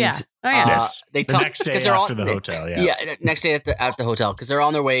 And Oh yeah. Oh yeah. Yes. they The talk next day 'cause they're after all- the hotel. Yeah. next day at the hotel because they're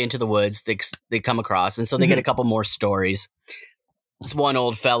on their way into the woods. They come across, and so they get a couple more stories. This one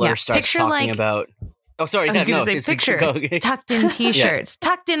old feller Yeah, starts picture, talking like- about. Oh, sorry, I was no, going to it's- say picture go- tucked in t-shirts,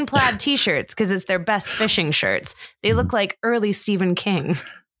 tucked in plaid t-shirts because it's their best fishing shirts. They look like early Stephen King,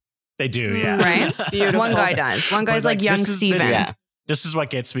 They do. Yeah. right? Beautiful. One guy does. One guy's But, like young this is- Stephen. this is- Yeah. This is what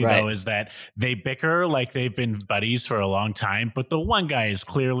gets me Right. though, is that they bicker like they've been buddies for a long time, but the one guy is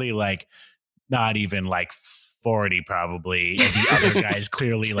clearly like not even like 40 probably, and the other guy is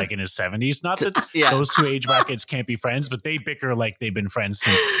clearly like in his 70s. Not that Yeah. those two age brackets can't be friends, but they bicker like they've been friends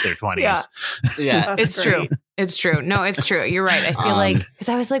since their 20s. Yeah. Yeah. It's true. It's true. No, it's true. You're right. I feel like because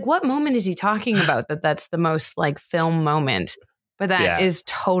I was like, what moment is he talking about? That's the most like film moment. But that is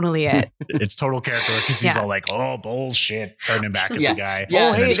Yeah. totally it. It's total character because he's Yeah. all like, "Oh bullshit," turning back at Yeah. the guy. Yeah.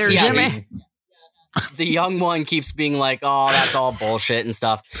 Oh, hey there, Yeah. Jimmy. The young one keeps being like, "Oh, that's all bullshit" and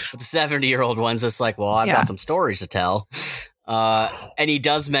stuff. But the 70-year-old one's just like, "Well, I've Yeah. got some stories to tell." And he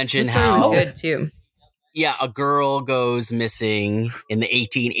does mention This story was how good too. a girl goes missing in the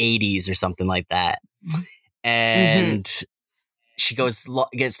 1880s or something like that. And she gets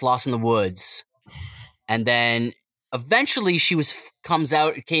lost in the woods. And then eventually she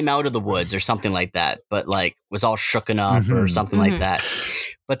came out of the woods or something like that, but like was all shooken up or something like that.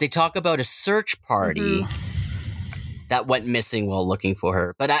 But they talk about a search party that went missing while looking for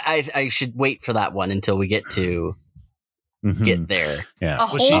her. But I should wait for that one until we get to get there. Yeah. A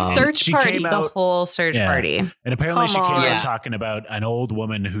whole search party. came The out, whole search party. and apparently she Come came on. Yeah. out talking about an old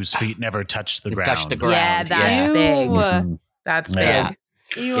woman whose feet never touched the ground. Touched the ground. Yeah, that's yeah. big. Mhm. That's Yeah. big.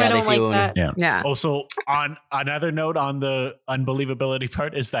 Ew, Yeah, I they don't say like women- that. Yeah. Yeah. Also, on another note on the unbelievability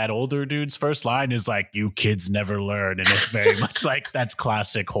part is that older dude's first line is like, "You kids never learn," and it's very much like that's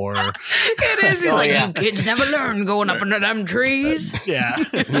classic horror. It is. He's Oh, like, yeah. you kids never learn going up under them trees. Yeah.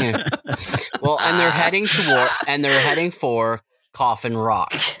 Yeah. Well, and they're heading for Coffin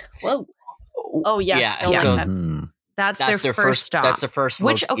Rock. Whoa. Oh, yeah. Yeah, I like so- that. Mhm. That's That's their first stop. That's the first.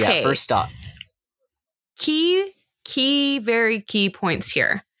 Which, okay. first stop. Very key points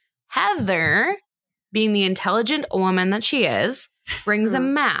here. Heather, being the intelligent woman that she is, brings a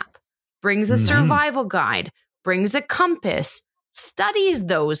map, brings a Nice. survival guide, brings a compass, studies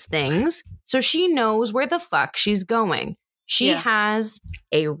those things so she knows where the fuck she's going. She Yes. has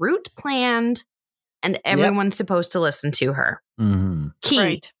a route planned and everyone's supposed to listen to her. Mhm. Key.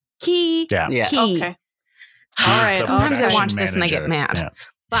 Right. Key. Yeah. Yeah. Key. Okay. She's All right. the Sometimes I production watch this and I get manager. mad. Yeah.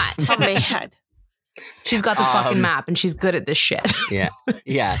 But Oh, man. she's got the fucking Um, map and she's good at this shit.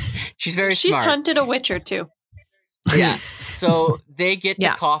 Yeah. She's very She's smart. hunted a witch or two. Yeah. So they get to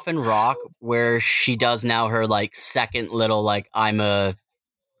Yeah. Coffin Rock where she does now her like second little like I'm a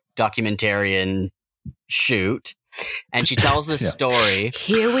documentarian shoot. And she tells this Yeah. story.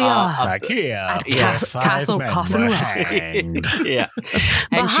 Here we Uh, are. Back here, At where Cas- 5 Castle men Coffin were Rock. hanged. Yeah.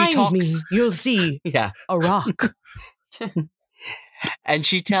 And she Behind talks me, you'll see Yeah. a rock. And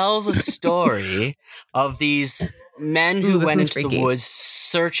she tells a story of these men Ooh, who this went one's into the freaky. woods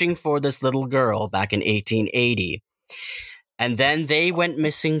searching for this little girl back in 1880. And then they went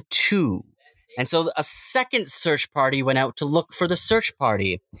missing too. And so a second search party went out to look for the search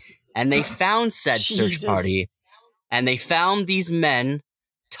party. And they found said Jesus. search party. And they found these men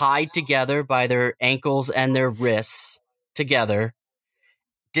tied together by their ankles and their wrists together,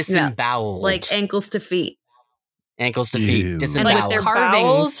 disemboweled. Like ankles to feet. ankles to Ew. feet, And disemboweled. like their Carvings.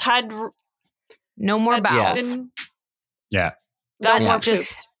 bowels had No more had bowels. been- Yeah. That's more just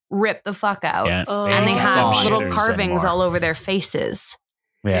poops. rip the fuck out. Yeah. Oh. And they Oh, have God. little Shitters carvings anymore. all over their faces.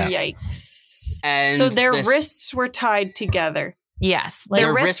 Yeah. Yikes. And So their this- wrists were tied together. Yes. Like-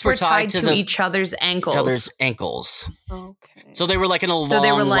 Their wrists were tied to the- each other's ankles. Other's ankles. Okay. So they were like in a long so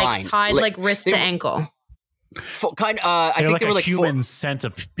they were like line. tied like wrist they to were- ankle. Kind I They're think like they were a like human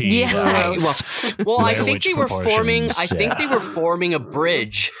centipede. Yeah. Well, I Blair think Witch they were forming. I proportions, think they yeah. were forming a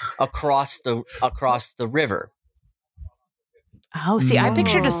bridge across the river. Oh, see, I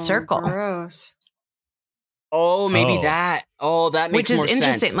pictured a Oh, circle, Gross. Oh, maybe Oh. that. Oh, that makes which is more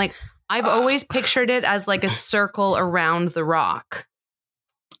interesting. sense. Like I've always pictured it as like a circle around the rock.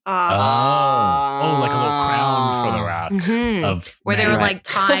 Oh, like a little crown for the rock Mhm. of Where they were man. like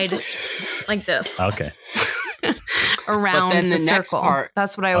tied like this Okay. around then the the next circle. part-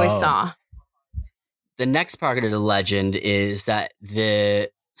 That's what I always Oh. saw. The next part of the legend is that the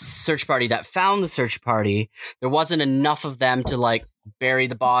search party that found the search party, there wasn't enough of them to like bury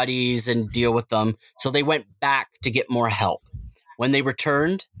the bodies and deal with them, so they went back to get more help. When they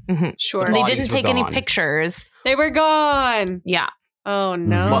returned, Sure. And they bodies didn't were take any gone. pictures. They were gone. Yeah. Oh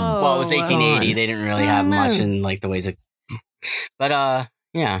no. well, it was 1880. gone. They didn't really have Oh, no. much in like the ways of. But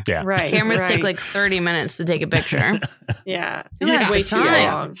Yeah. Right. Cameras right. take like 30 minutes to take a picture. Yeah. Who It was has way the too time?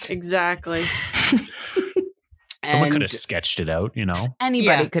 long. Exactly. Someone and could have sketched it out, you know?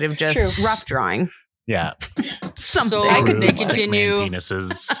 Anybody Yeah, could have just true. rough drawing Yeah. something. So Crude they stick man continue.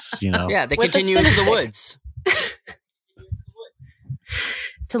 penises, you know? Yeah, they With the continue into the cynicism. woods.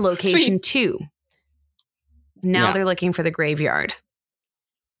 to location 2. Now Yeah. they're looking for the graveyard.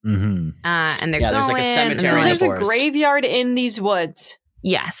 Mm-hmm. And they're Yeah, there's there's like a cemetery in the There's a forest. graveyard in these woods.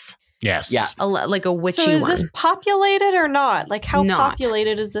 Yes. Yes. Yeah. Like a witchy So is one. this populated or not? Like how Not.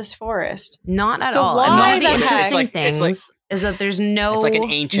 populated is this forest? Not at So all. why And one of the the heck? interesting It's things like- is that there's no it's like an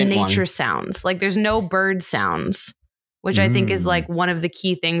ancient nature one. sounds. Like there's no bird sounds, which I think is Mm. like one of the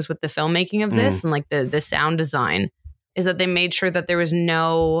key things with the filmmaking of this and like the sound design is that they made sure that there was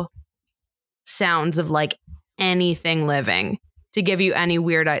no sounds of like anything living to give you any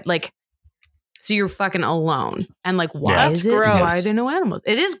weird like So you're fucking alone. And like, why That's is it? gross. Why are there no animals?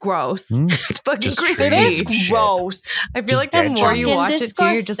 It is gross. It's fucking Just creepy. It is Shit. gross. I feel Just like the dead more you trees. watch it too,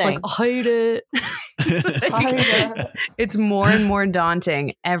 you're just like, Disgusting. hide it. It's more and more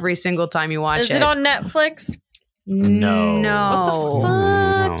daunting every single time you watch Is it. it on Netflix? No. No.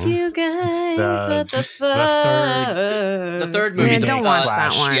 What the fuck, No. you guys? The- What the the fuck? The third movie, Yeah, don't watch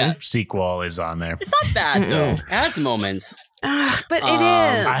that one. Yeah, Sequel is on there. it's not bad though. It has moments. But it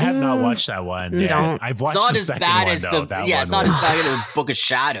is. I have not watched that one. yet. Don't. I've It's watched not the as second bad one, as though. the That yeah. one It's not was- as bad as the Book of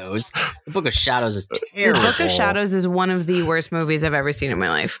Shadows. The Book of Shadows is The terrible. Book of Shadows is one of the worst movies I've ever seen in my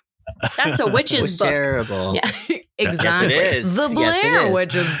life. That's a It witch's was book. terrible. Yeah, exactly. is. The Yes, it Blair is.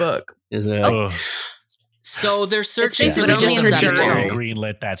 Witch's book. Is it? Ugh. So they're searching It's for basically the just her cemetery. journal.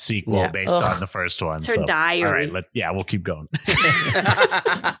 Greenlit that sequel Yeah. based Ugh. on the first one. It's her so, diary. All right, we'll keep going.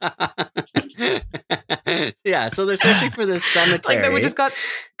 Yeah, so they're searching for this cemetery. Like, they just got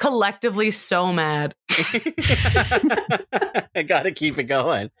collectively so mad. I gotta keep it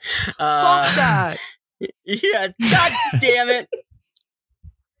going. Fuck that. Yeah, god damn it.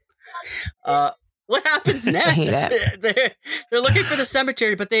 What happens next? hate They're looking for the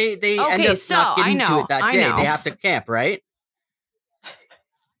cemetery, but they end Okay, up so, not getting I to know, it that I day. know. They have to camp, right?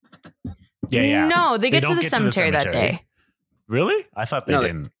 Yeah. No, they get to don't the cemetery that day. Really? I thought they No,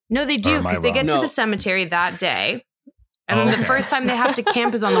 didn't. No, they Or do am I because they get wrong? to No. the cemetery that day. And Oh, then okay. the first time they have to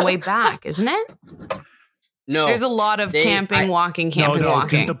camp is on the way back, isn't it? No. There's a lot of They- camping, walking, camping, because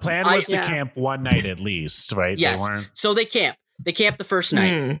walking. the plan I- was to Yeah. camp one night at least, right? Yes. They weren't. So they camp. They camp the first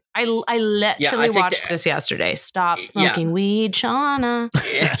night. I literally Yeah, I think watched that- this yesterday. Stop Yeah. smoking weed, Shauna.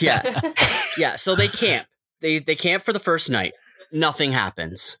 Yeah. Yeah. So they camp. They camp for the first night. Nothing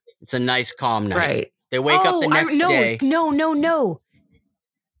happens. It's a nice, calm night. Right. They wake up the next day. No.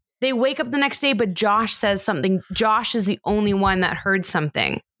 They wake up the next day, but Josh says something. Josh is the only one that heard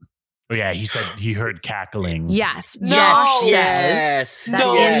something. Oh, yeah. He said he heard cackling. Yes. No. Josh says Yes. that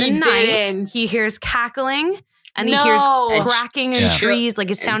No, in he the night didn't. he hears cackling and he No. hears And cracking in Yeah. trees. Like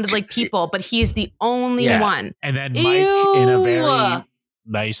it sounded like people, but he's the only Yeah. one. And then Mike, in a Ew. very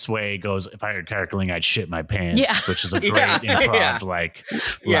nice way, goes, "If I heard cackling, I'd shit my pants," Yeah. which is a great Yeah. improv, Yeah. like,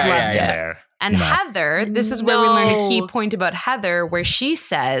 Yeah, line yeah, in yeah. there. And you know. Heather, this is where we learn a key No. point about Heather, where she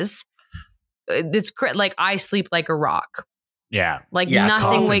says, like, I sleep like a rock. Yeah. Like Yeah, nothing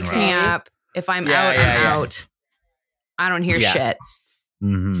coffin wakes me rock. up. If I'm Yeah, out, yeah, I'm yeah. out. I don't hear Yeah. shit.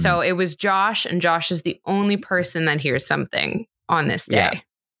 Mhm. So it was Josh, and Josh is the only person that hears something on this day.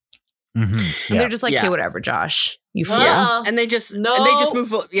 Yeah. Mhm. And Yeah. they're just like, Yeah. "Okay, whatever, Josh. You feel." Uh-uh. And they just No. and they just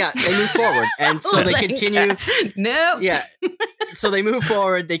move. Yeah, they move forward, and so they Like, continue. Nope. Yeah, so they move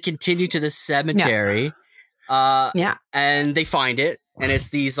forward. They continue to the cemetery. Yeah. And they find it, and it's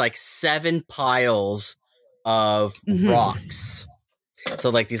these like 7 piles of Mhm. rocks. So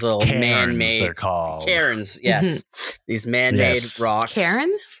like these little Cairns, man-made they're called. cairns. Yes, these man-made Yes. rocks.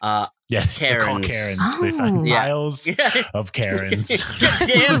 Karens? Yeah, they're called Karens. Karens. They find Yeah. piles of Karens.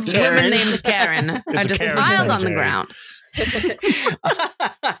 Damn Women Karens. named Karen are It's a just Karen piled on the cemetery. ground.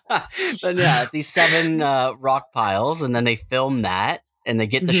 But yeah, these 7 rock piles, and then they film that, and they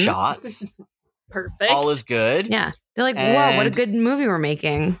get the Mhm. shots. Perfect. All is good. Yeah. They're like, whoa, what a And- good movie we're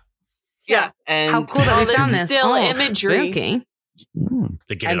making. Yeah, and How cool that all we the found this. still Oh, imagery. spooky.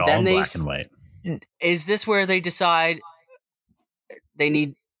 They get And it all then in they black s- and white. is this where they decide they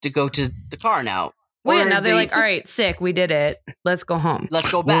need to go to the car now? Well, yeah, Or now they're they- like, all right, sick, we did it. Let's go home. let's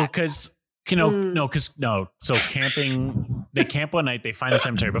go Well, back. because Mm. So camping, they camp one night. They find a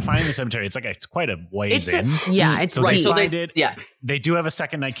cemetery, but finding the cemetery, it's quite a ways It's in. yeah, it's So right, they deep. so find they it. yeah, They do have a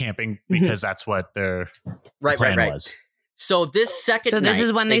second night camping Mhm. because that's what their right, plan right, right. was. So this second So this night,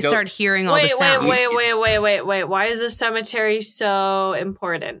 is when they go- start hearing all the Wait, sounds. wait. Why is the cemetery so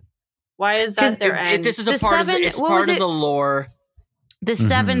important? Why is 'Cause that their end? This is a The part of seven- it's what part was of it? the lore. The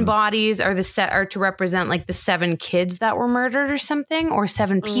 7 Mhm. bodies are are to represent like the 7 kids that were murdered or something, or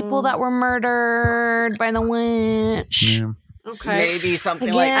 7 people that were murdered by the witch. Yeah. okay. Maybe something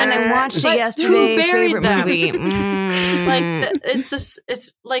Again, like that. I watched But it yesterday. who buried Favorite them? movie.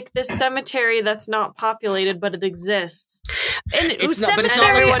 It's like this cemetery that's not populated, but it exists. And It's not, but it's not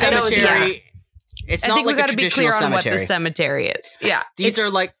cemetery, like a everyone knows, cemetery. It's I not think we like a got to be traditional clear on what cemetery. the cemetery is. Yeah, These it's-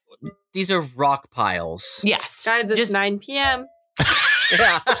 are like these are rock piles. yes, Guys, it's Just- 9 p.m.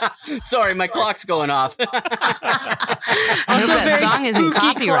 Yeah. Sorry, my clock's going off. I hope Also that very song isn't spooky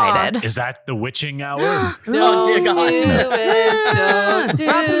copyrighted. Is that the witching hour? No, dear God. Don't do it. Don't do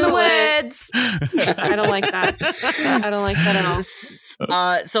Rob's in the it. woods. I don't like that. I don't like that at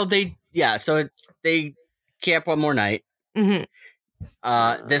all. So they camp one more night. Mhm.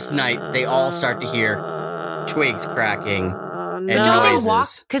 This night they all start to hear twigs cracking and no. Don't they noises. walk?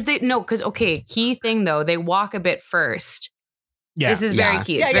 Because okay, key thing though, they walk a bit first. Yeah. This is very Yeah.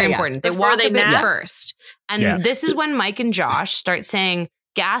 key. It's Yeah, very yeah. important. They Before walk they a bit nap? first. And Yeah. this is when Mike and Josh start saying,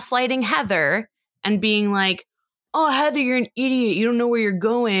 gaslighting Heather and being like, oh, Heather, you're an idiot. You don't know where you're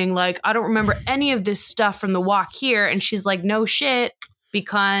going. Like, I don't remember any of this stuff from the walk here. And she's like, no shit,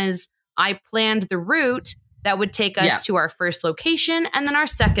 because I planned the route that would take us Yeah. to our first location and then our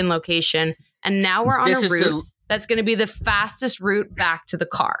second location. And now we're on This a is route the- that's going to be the fastest route back to the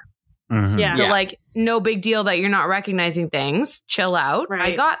car. Mhm. Yeah. So, Yeah. like, no big deal that you're not recognizing things. Chill out. I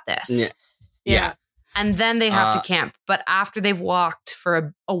Right. got this. Yeah. Yeah. And then they have Uh, to camp. But after they've walked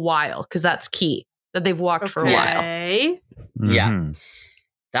for a while, because that's key, that they've walked for a while. Okay. Yeah. Mhm.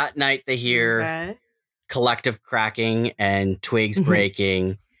 That night they hear Okay. collective cracking and twigs Mhm.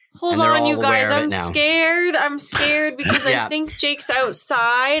 breaking. Hold And they're on, all you guys. aware of it I'm now. scared. I'm scared because Yeah. I think Jake's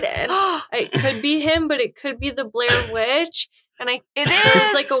outside, and it could be him, but it could be the Blair Witch. And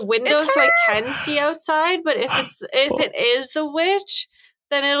there's like a window, It's so her. I can see outside. But if it is the witch,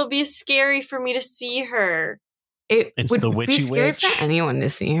 then it'll be scary for me to see her. It It's would the be witchy scary witch. for anyone to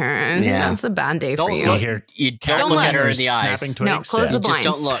see her. And Yeah. That's a bad day for Don't you. You look. hear You don't Don't look look. at her in the eyes. snapping twigs. No, close the You just blinds.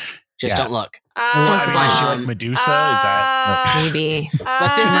 don't look. Just Yeah. don't look. Close the blinds. Is she Um, like Medusa? Is that? Maybe.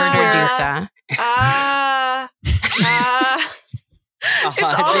 But this is where- Murder Medusa. It's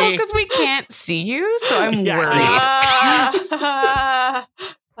all they- because we can't see you, so I'm Yeah. worried.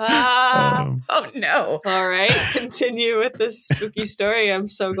 Um, Oh no. All right, continue with this spooky story. I'm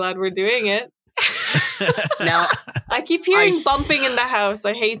so glad we're doing it. Now, I keep hearing I- bumping in the house.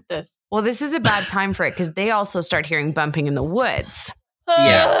 I hate this. Well, this is a bad time for it because they also start hearing bumping in the woods. all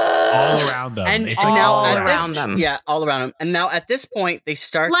around them. and It's all like all now at around this, them. Yeah, all around them. And now at this point, they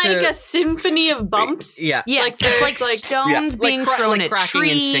start Like to a symphony of bumps. Yeah, Yes, Like it's like there's, stones yeah, like being thrown like at cracking in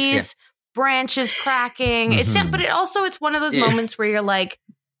trees, sticks, branches cracking. Mhm. But it's one of those Yeah. moments where you're like,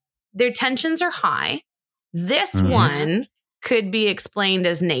 their tensions are high. This Mhm. one could be explained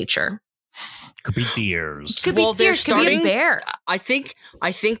as nature. could be deers. Could Well, be they're fierce. Could be a starting- bear. I think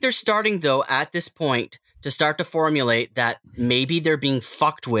they're starting though at this point to start to formulate that maybe they're being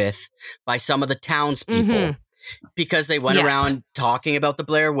fucked with by some of the townspeople Mhm. because they went Yes. around talking about the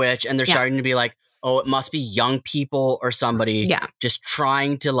Blair Witch and they're Yeah. starting to be like, oh, it must be young people or somebody Yeah. just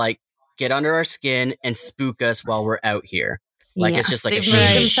trying to like get under our skin and spook us while we're out here. Like it's Yes. just like They've a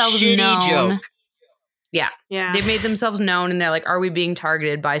made themselves shitty known. joke. Yeah. They've made themselves known, and they're like, "Are we being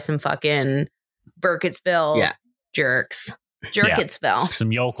targeted by some fucking Burkittsville Yeah. jerks? Jerkittsville,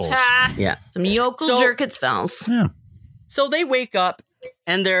 Some yokels. Ah, some yokel So- Jerkittsvilles." So they wake up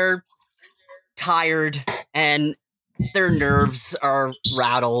and they're tired and their nerves are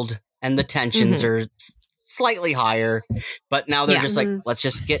rattled and the tensions are slightly higher. But now they're Yeah. just like, let's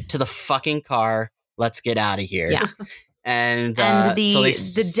just get to the fucking car. Let's get out of here. Yeah. And, And so they,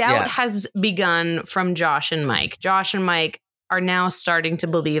 the doubt yeah. has begun from Josh and Mike. Josh and Mike are now starting to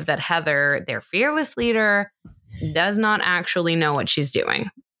believe that Heather, their fearless leader, does not actually know what she's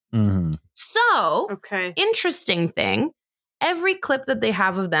doing. Mhm. So, okay. interesting thing, every clip that they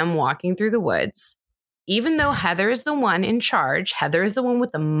have of them walking through the woods, even though Heather is the one in charge, Heather is the one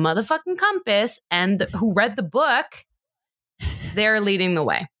with the motherfucking compass and who read the book, they're leading the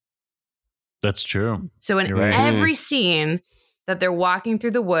way. That's true. So in You're right. every scene that they're walking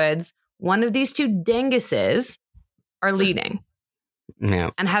through the woods, one of these two dinguses are leading.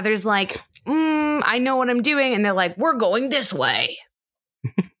 Yeah. And Heather's like, I know what I'm doing. And they're like, we're going this way.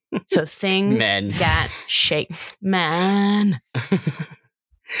 So things Men. get shaken. Man.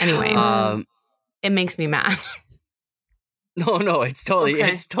 Anyway, it makes me mad. No, it's totally,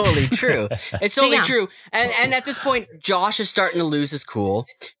 Okay. it's totally true. It's totally yeah. true. And at this point, Josh is starting to lose his cool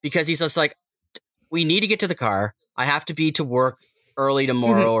because he's just like, we need to get to the car. I have to be to work early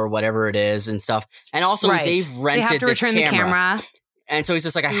tomorrow or whatever it is and stuff. And also Right. they've They rented have to this return the camera. And so he's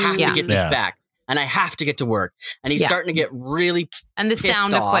just like, I have Yeah. to get this Yeah. back. And I have to get to work. And he's Yeah. starting to get really, And the pissed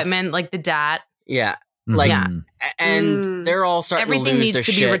sound off. equipment, like the DAT. yeah. Like, Yeah. and they're all starting Everything to lose needs their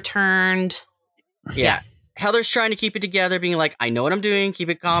to shit. be returned. Yeah. Heather's trying to keep it together, being like, I know what I'm doing, keep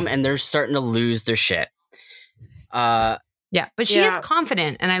it calm. And they're starting to lose their shit. Yeah, but she Yeah. is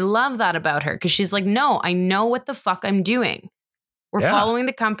confident, and I love that about her because she's like, "No, I know what the fuck I'm doing. We're Yeah. following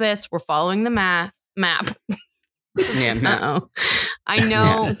the compass. We're following the map. Yeah. Uh-oh. I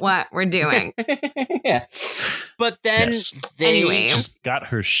know what we're doing." Yeah. But then Yes. they Anyway. Just got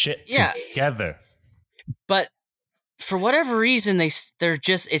her shit Yeah. together. but for whatever reason they're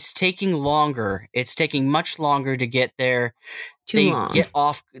just it's taking longer. It's taking much longer to get there. Too they long. get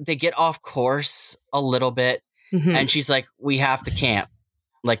off course a little bit Mhm. and she's like, we have to camp.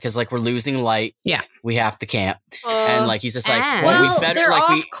 like because like we're losing light. Yeah. we have to camp, and like he's just like, and- well, Well, we better they're like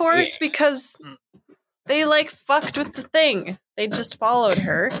off course because they like fucked with the thing. They just followed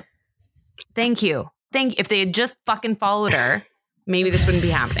her. Thank you. If they had just fucking followed her, maybe this wouldn't be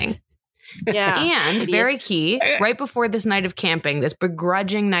happening. Yeah. And very Idiots. key, right before this night of camping, this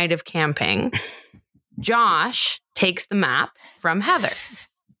begrudging night of camping, Josh takes the map from Heather.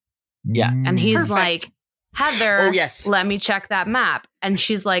 Yeah. And he's Perfect. like, Heather, Oh, yes. let me check that map. And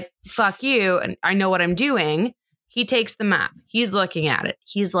she's like, fuck you. And I know what I'm doing. He takes the map. He's looking at it.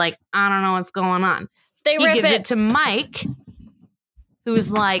 He's like, I don't know what's going on. They He rip gives it. it to Mike,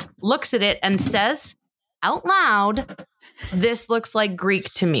 who's like, looks at it and says out loud, this looks like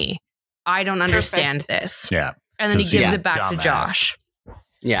Greek to me. I don't understand this. Yeah. And then he 'Cause gives he's it back to dumbass. Josh.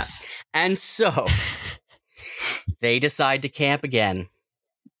 Yeah. And so they decide to camp again.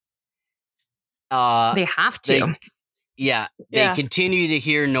 They have to. They Yeah. continue to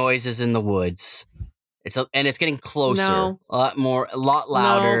hear noises in the woods. And it's getting closer. No. A lot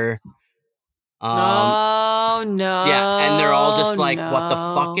louder. No. Yeah, and they're all just like, what the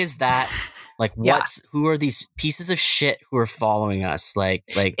no. fuck is that? Like, Yeah. who are these pieces of shit who are following us? Like,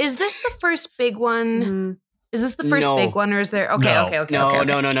 Is this the first big one? Mhm. Is this the first No. big one, or is there? Okay, No. okay, okay. no, okay,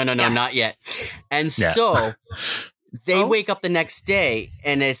 no, okay. no, no, no, no, Yeah. not yet. And Yeah. so they Oh. wake up the next day,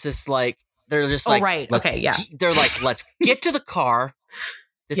 and it's just like, they're just Oh, like, right. let's- Okay, yeah. They're like, let's get to the car.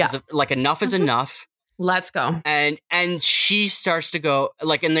 This Yeah. is like, enough is enough. Let's go. And she starts to go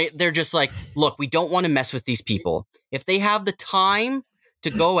like, and they're just like, look, we don't want to mess with these people. If they have the time to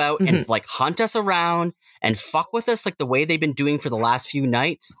go out and like hunt us around and fuck with us like the way they've been doing for the last few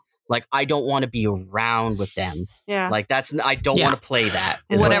nights, like I don't want to be around with them. Yeah. Like I don't Yeah. want to play that.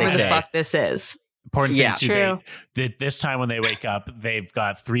 Is Whatever what the they say. fuck this is. Important Yeah. thing too, True. this time when they wake up, they've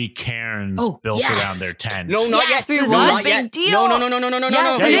got 3 cairns Oh, built yes. around their tent. No, not Yes, yet. this No, is a not big yet. deal. No, no, no, no, no, no, no,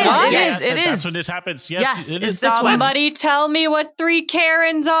 Yes, no, it no. is, Not it yet. is, it That's is. when this happens. Yes, Yes, it it's is this this one. one. Somebody tell me what 3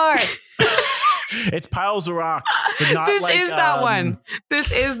 Karens are. It's piles of rocks, but not This like, is that one.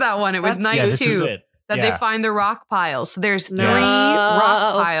 This is that one. It was That's- night Yeah, this is 2 it. that Yeah. they find the rock piles. So there's 3 No.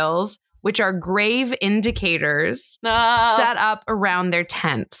 rock piles, which are grave indicators No. set up around their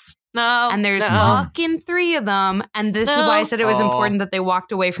tents. No. And there's no. fucking 3 of them. And this is why I said it was Oh. important that they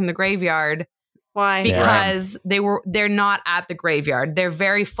walked away from the graveyard, Why? Yeah. because they're not at the graveyard. They're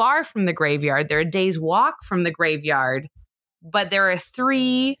very far from the graveyard. They're a day's walk from the graveyard. But there are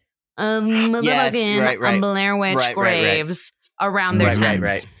 3 motherfucking right. Blair Witch Right. graves around their Right, tents.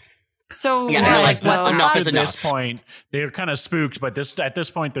 right. So Yeah, and they're like, what the enough fuck? is At this enough. point, they're kind of spooked, but at this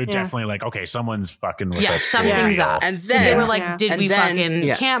point, they're Yeah. definitely like, okay, someone's fucking with Yeah, us. for something's real. up. And 'Cause they then were like, Yeah. did And we then- fucking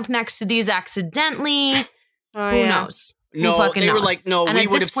yeah. camp next to these accidentally? Oh, Who yeah. knows? Who no, fucking they were knows? like, no, And we at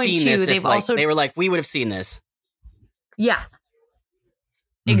would this have point, seen too, this. they've If, like, also- they were like, we would have seen this. Yeah.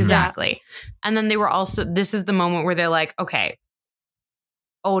 Mhm. Exactly. And then they were also, this is the moment where they're like, okay.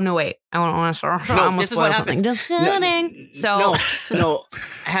 Oh, no, wait. I want to start. No, I almost this is what spoiled something. happens. Just kidding. So, No.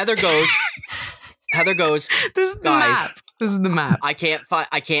 Heather goes. this is the guys. map. This is the map. I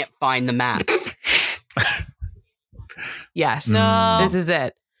can't find the map. Yes. No. This is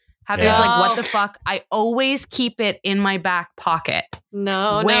it. Heather's Yeah. like, what No. the fuck? I always keep it in my back pocket.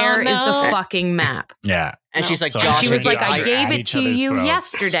 No. Where is no. the fucking map? Yeah, And No. she's like, So Josh, She Josh, was like, I at gave it each to other's you throats.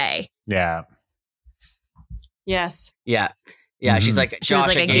 yesterday. yeah. Yes. Yeah. She's Mhm. like, She was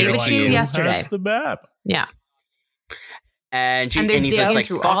Josh, like, I gave it to you. yesterday. That's the map. Yeah. And And they're he's just digging like,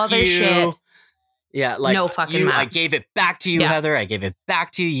 through all fuck their you. shit. Yeah, like No fucking you. map. I gave it back to you, Yeah. Heather. I gave it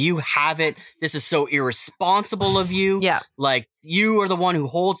back to you. You have it. This is so irresponsible of you. Yeah. Like you are the one who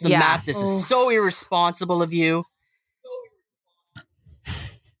holds the Yeah. map. This Oh. is so irresponsible of you.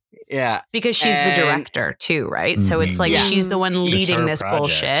 Yeah. Because she's the And- director too, right? So it's like Yeah. she's the one It's leading her this project,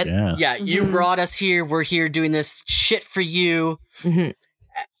 bullshit. Yeah. Yeah. You Mhm. brought us here. We're here doing this shit for you. Mhm.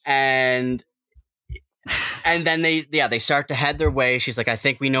 And then they start to head their way. She's like, I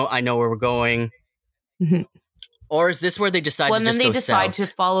think I know where we're going. Mhm. Or is this where they decide Well, to and then just they go decide south?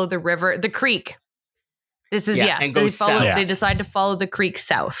 to follow the river, the creek. This is, Yeah, yes. and go south. They decide to follow the creek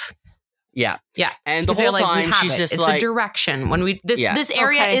south. Yeah. Yeah. And the 'Cause they're whole like, we time have she's it. just it's like, a direction. When Yeah. this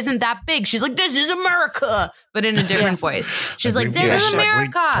area Okay. isn't that big. She's like, this is America, but in a different voice. She's like, this Yeah, is she's like, we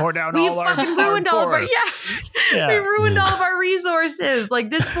America. tore down We all our- fucking our ruined all of our forests." We Yeah. ruined all of our resources. Like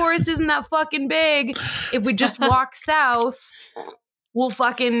this forest isn't that fucking big. If we just walk south, we'll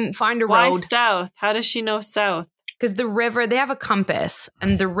fucking find a Why road. south? How does she know south? Because the river, they have a compass,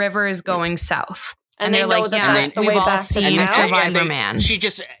 and the river is going south. And they they're know like, that yeah, that's the we've way all back to seen town? Survivor Man. She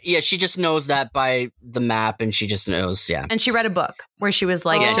just knows that by the map, and she just knows. Yeah. And she read a book where she was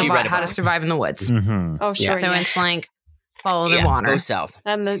like, Yeah, she survive, read a how to book. survive in the woods. Mhm. Oh, sure. So it's like, Follow the water. Go south.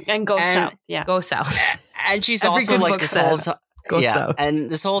 And go south. Yeah. Go south. And she's Every also good like book this whole says, time. Go Yeah, south. and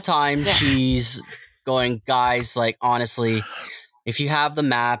this whole time she's going, guys, like, honestly, if you have the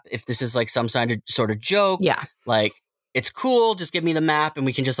map, if this is like some sort of joke, Yeah. like, it's cool. Just give me the map, and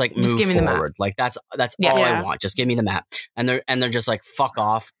we can just like move give me the map. forward. Like that's Yeah. all Yeah. I want. Just give me the map. And they're just like, fuck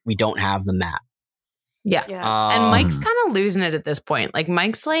off. We don't have the map. Yeah. Yeah. And Mike's kind of losing it at this point. Like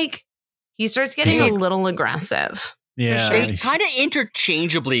Mike's like, he starts getting He's a like- little aggressive. Yeah, They kind of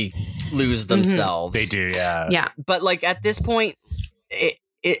interchangeably lose themselves. they do. Yeah, Yeah. But like at this point,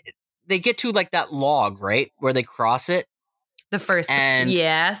 they get to like that log, right, where they cross it. The first. And-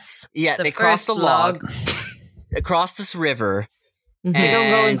 yes. Yeah, The they cross first the log across this river. Mhm. They don't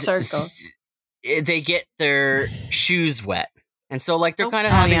go in and circles. They get their shoes wet. And so like they're kind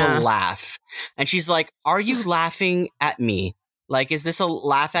of Oh, having yeah. a laugh. And she's like, "Are you laughing at me? Like, is this a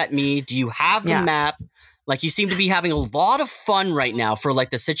laugh at me? Do you have the Yeah. map? Like, you seem to be having a lot of fun right now for like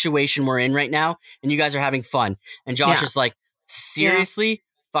the situation we're in right now, and you guys are having fun." And Josh Yeah. is like, "Seriously?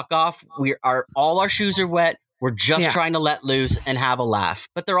 Fuck off. All our shoes are wet. We're just Yeah. trying to let loose and have a laugh."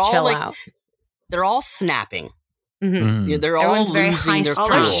 But they're all Chill like out. they're all snapping. Mhm. Mhm. You know, they're Everyone's all very losing high their All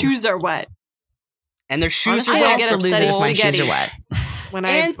strung. their cool. shoes are wet. And their shoes Honestly, are I wet. get for upset losers, if my shoes spaghetti. are wet. When I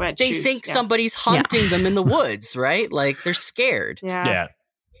And have wet they shoes. think yeah. somebody's hunting them in the woods, right? Like they're scared. Yeah.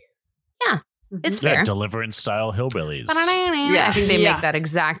 yeah, It's Mhm. yeah. fair. Deliverance style hillbillies. I think they Yeah. make that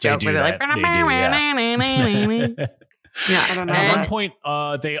exact They joke do where they're that. like, They do, yeah. yeah. I don't know. At And- one point,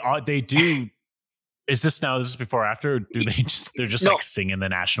 they do. Is this now? This is before or after? Or do they just? They're just No. like singing the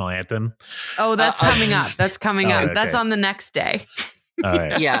national anthem. Oh, that's coming up. That's coming Oh, up. okay. That's on the next day. All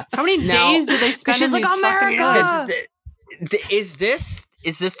right. Yeah. How many Now- days do they spend she's in like, these fucking America! woods?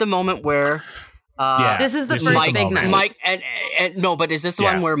 Is this the moment where Yeah. This is the This first the big moment. night. Mike and no, but is this the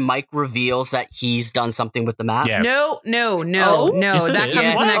Yeah. one where Mike reveals that he's done something with the map? Yes. No. Oh? Yes, it That is. comes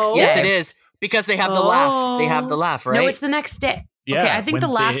Yes, the next day. yes, it is. Because they have the laugh. They have the laugh, right? No, it's the next day. Yeah, Okay, I think when the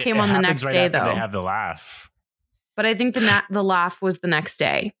laugh they- came it on the happens next right day, after though. They have the laugh. But I think the laugh was the next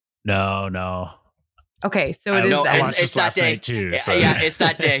day. No. Okay, so I it don't is know. that. I it's, watched this it's that last day. night too. So. Yeah, it's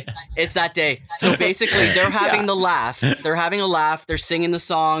that day. It's that day. So basically, they're having the laugh. They're having a laugh. They're singing the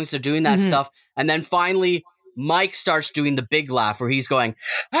songs. They're doing that Mhm. stuff. And then finally, Mike starts doing the big laugh where he's going,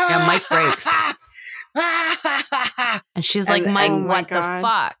 Yeah, Mike breaks. And she's like, And- Mike, Oh my what the God.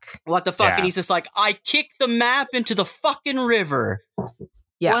 fuck? What the fuck? Yeah. And he's just like, I kicked the map into the fucking river.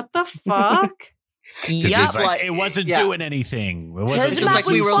 Yeah. What the fuck? It's Yep. just like, like- it wasn't yeah. doing anything. It wasn't His just map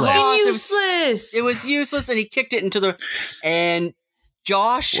like we was were fucking lost. useless. It was useless, and he kicked it into the. And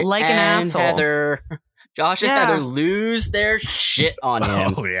Josh Like an and asshole. Heather. Josh and Yeah. Heather lose their shit on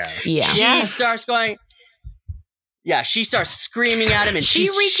him. Oh yeah. Yeah. She Yes. starts going. Yeah, she starts screaming at him, and She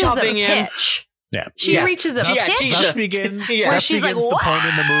she's reaches shoving a him. pitch. Yeah. She Yes. reaches a Yeah, pitch. she's Thus a- begins. Yeah. Where thus she's like, begins the point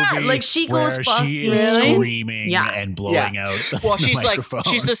in the "What?" movie, Like, she goes, where "Fuck she is really?" screaming Yeah. and blowing out. Well, the she's like, microphone.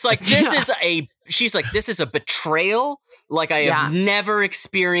 she's just like, this is a betrayal like I have never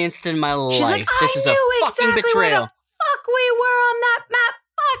experienced in my life. She's like, this is a knew fucking exactly betrayal. where the fuck we were on that map.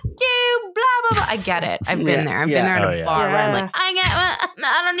 Fuck you, blah, blah, blah. I get it. I've been Yeah, there. I've yeah. been there at Oh, a yeah. bar where I'm Yeah. like,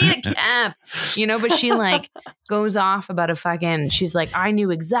 I don't need a cap. You know, but she like goes off about a fucking, she's like, I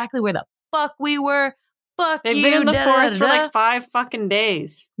knew exactly where the fuck we were. Fuck They've you. been in the da, forest da, for da. like 5 fucking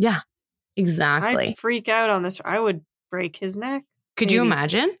days. Yeah, exactly. I'd freak out on this. I would break his neck. Could you maybe.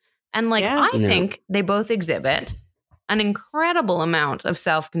 imagine? And like, Yeah. I No. think they both exhibit an incredible amount of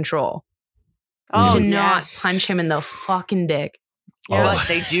self-control Oh, to not yes. punch him in the fucking dick. Yeah. But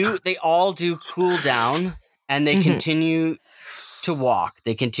they all do cool down, and they Mhm. continue to walk.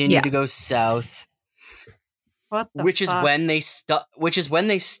 They continue Yeah. to go south, What the which is fuck? when they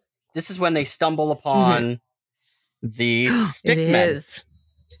this is when they stumble upon the It stickmen. is.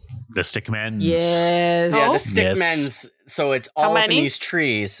 the stickmens. Yes. Yeah, Oh. the stickmen's. So it's How all up in many? these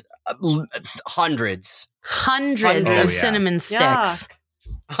trees. Hundreds. Hundreds Oh, of yeah. cinnamon sticks. Yuck.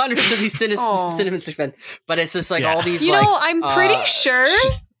 Hundreds of these Oh. cinnamon stickmen. But it's just like Yeah. all these You like know, I'm pretty sure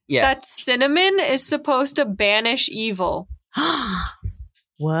yeah. that cinnamon is supposed to banish evil.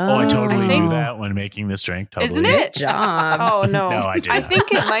 Whoa. Oh, I totally I think- knew that when making this drink. Totally. Isn't it? Good job. Oh, no. No, I didn't. I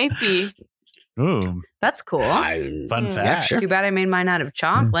think it might be. Ooh, That's cool. fun Yeah, fact. sure. Too bad I made mine out of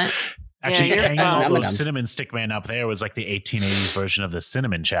chocolate. Actually, Yeah, you're hanging fine. all those M&Ms. cinnamon stickmen up there was like the 1880s version of the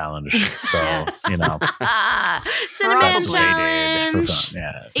cinnamon challenge. So, Yes. you know, Cinnamon that's what they did for challenge. fun.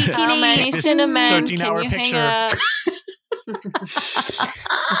 Yeah. 1880s. How many Check this cinnamon 13-hour can you picture. hang up?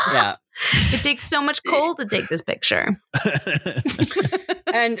 Yeah. It takes so much coal to take this picture.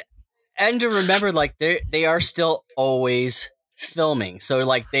 And to remember, like they are still always filming. So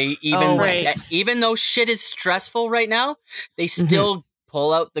like they right. even though shit is stressful right now, they still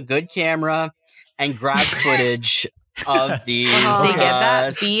pull out the good camera and grab footage of these They get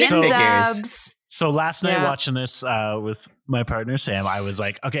that stick B and figures. dubs. So last night Yeah. watching this with my partner Sam, I was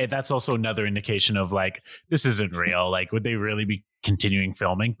like, okay, that's also another indication of like, this isn't real. Like, would they really be continuing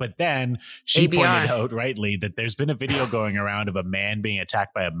filming? But then she ABR. pointed out rightly that there's been a video going around of a man being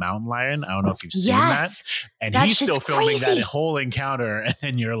attacked by a mountain lion. I don't know if you've seen Yes. that. And That he's still shit's filming crazy. that whole encounter. And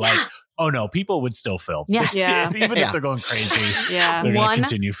then you're like, oh no, people would still film. Yes. Yeah. Even Yeah. if they're going crazy, Yeah. they're going One- to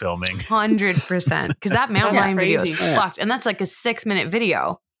continue filming. 100%. Because that mountain That's lion video is crazy. Yeah. fucked. And that's like a 6-minute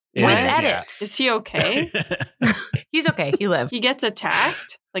video It with is, edits. Is he okay? He's okay. He lived. He gets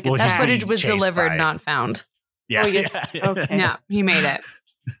attacked? Like Well, That he's attacked? footage was chased delivered, by- not found. Yeah. Oh, he gets- okay. No, he made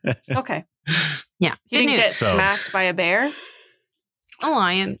it. Okay. Yeah. He Good didn't get news. So- smacked by a bear? A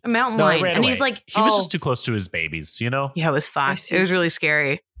lion, a mountain No, it lion. ran And away. he's like, he was Oh. just too close to his babies, you know? yeah, it was I fucked. see. It was really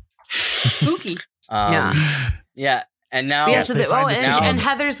scary. Spooky. Yeah. And now Yeah, Yes, so they find and, this down. and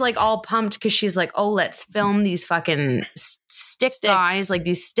Heather's like all pumped because she's like, oh, let's film these fucking stick Sticks. guys, like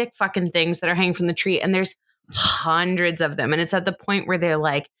these stick fucking things that are hanging from the tree. And there's hundreds of them. And it's at the point where they're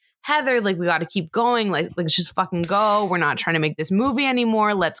like, Heather, like, we got to keep going. Like, let's just fucking go. We're not trying to make this movie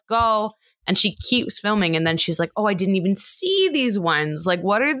anymore. Let's go. And she keeps filming. And then she's like, oh, I didn't even see these ones. Like,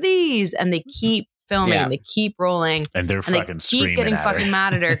 what are these? And they keep filming. Yeah. They keep rolling. And they're And they fucking keep screaming getting at fucking her.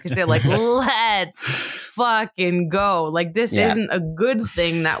 mad at her because they're like, let's fucking go. Like, this Yeah. isn't a good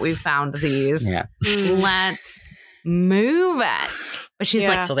thing that we found these. Yeah. Let's move it. But she's Yeah.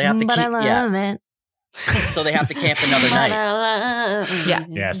 like, So they have to but I keep- love yeah. it. So they have to camp another night. Yeah.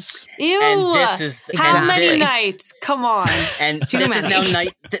 Yes. Ew. And this is How Exactly. many this- nights? Come on. And Too this is now many.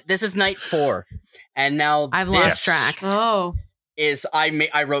 night. This is night 4, and now I've this lost track. Oh. Is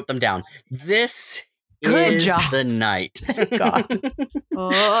I wrote them down. This Good is job. the night. God.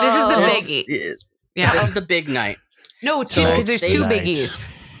 Oh. This is the This biggie. is- Yeah. This is the big night. No, two, So because there's they- two Night. biggies.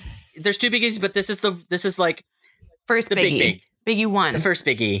 There's 2 biggies, but this is like First the biggie. big. Biggie one. The first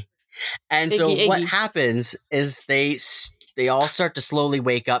biggie. And so Biggie, what Iggy. happens is they all start to slowly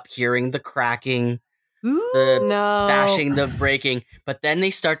wake up, hearing the cracking, the No. bashing, the breaking, but then they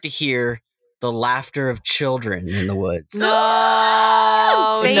start to hear the laughter of children in the woods.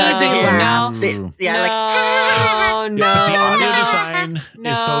 No. They start to no, hear- no. They- yeah, like no, But the audio no. design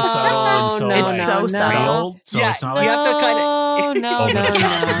is so subtle and so No, It's like, so subtle. real. So Yeah, it's not you like have to kinda- no, over no, the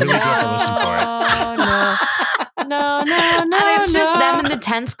top. You really do have to listen for it. No, And it's just them in the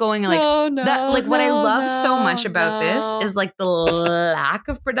tents going like, that, like what I love so much about no. this is like the lack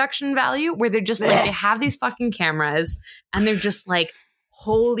of production value where they're just like they have these fucking cameras and they're just like,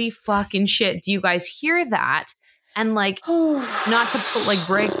 holy fucking shit, do you guys hear that? And like, not to put like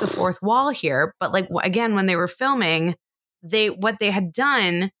break the fourth wall here, but like again, when they were filming, what they had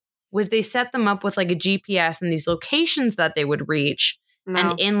done was they set them up with like a GPS and these locations that they would reach. No.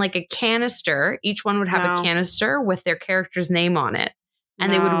 And in like a canister, each one would have No. a canister with their character's name on it.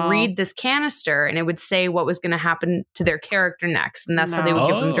 And they would No. read this canister and it would say what was going to happen to their character next. And that's how they would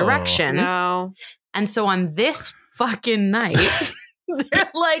give them No. direction. No. And so on this fucking night,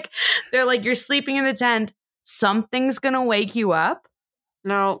 they're like, you're sleeping in the tent. Something's going to wake you up.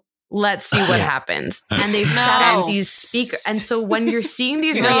 No. Let's see what happens. And they've set No. up these speakers. And so when you're seeing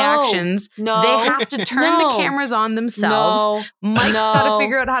these No. reactions, No. they have to turn No. the cameras on themselves. No. Mike's No. got to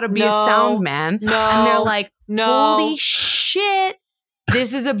figure out how to be a No. sound man. No. And they're like, No. holy shit.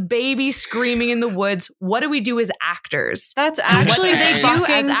 This is a baby screaming in the woods. What do we do as actors? That's actually what they do as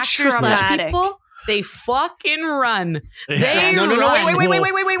fucking actors slash traumatic. people, they fucking run. They Yeah. No, run. wait,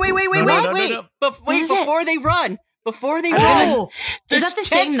 No, Wait, Is it? before they run. Before they Oh, run. is This that the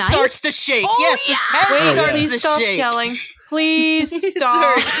same tent night? starts to shake. Oh, yes, the yeah. tent Wait, starts please to stop shake. yelling. Please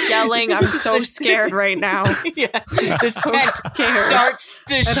stop Sorry. yelling. I'm so scared right now. Yeah. The so tent scared. starts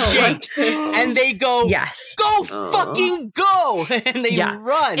to I don't shake. like this. And they go, Yes. go fucking go. And they Yeah.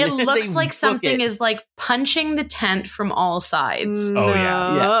 run. It and they looks like book something it. is like punching the tent from all sides. Oh, yeah.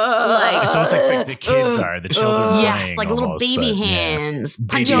 Like- It's almost like the kids are, the children Yes, playing like little almost, baby but, yeah. hands Baby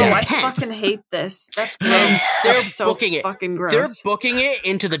punching Yo, the hands. I tent. fucking hate this. That's And gross. they're That's so booking it. fucking They're gross. booking it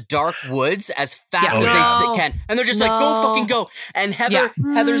into the dark woods as fast Yeah. as No. they can. And they're just like, go No. fucking go. And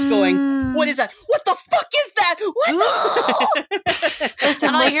Heather's going, what is that? What the fuck is that? What the Listen,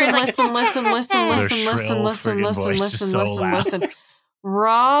 And all you hear is listen, like, listen, listen, Their listen, shrill listen, listen, friggin' listen, voice is listen, so listen, loud. listen.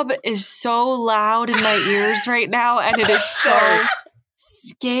 Rob is so loud in my ears right now, and it is so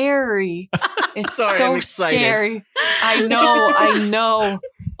scary. It's Sorry, so I'm excited. scary. I know.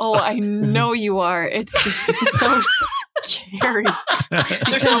 Oh, I know you are. It's just so scary There's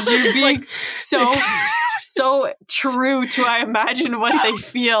because also you're just being like so so true to I imagine what they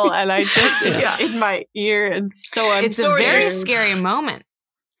feel, and I just it's in my ear, and so I'm It's a very scary moment.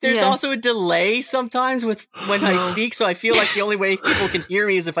 There's also a delay sometimes with when I speak, so I feel like the only way people can hear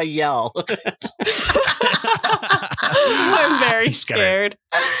me is if I yell. I'm very scared.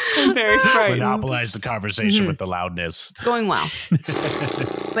 I'm very frightened. Monopolize the conversation with the loudness. It's going well.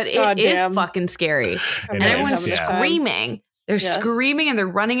 But it is fucking scary. And everyone's screaming. They're screaming and they're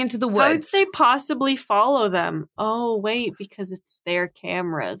running into the woods. How would they possibly follow them? Oh, wait, because it's their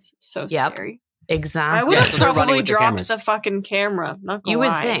cameras. So scary. Exactly. I would have probably dropped the fucking camera. Not gonna you would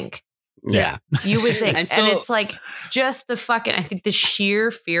lie. think. Yeah. You would think. And and so- it's like just the fucking, I think the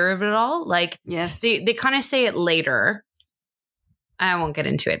sheer fear of it all. Like, Yes. they kind of say it later. I won't get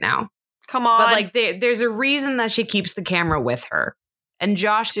into it now. Come on. But like, there's a reason that she keeps the camera with her. And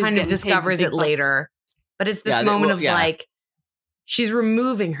Josh She's kind of getting paid discovers big it bucks. later. But it's this moment of yeah. like, she's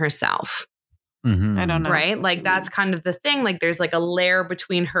removing herself. Mhm. I don't know. Right? Like, that's kind of the thing. Like, there's like a layer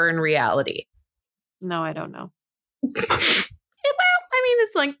between her and reality. No, I don't know. Well, I mean,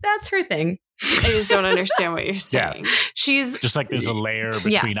 it's like, that's her thing. I just don't understand what you're saying. She's Just like there's a layer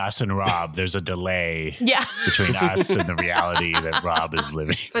between us and Rob, there's a delay between us and the reality that Rob is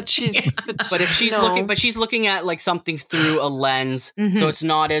living. But she's But if she's she's looking at like something through a lens, so it's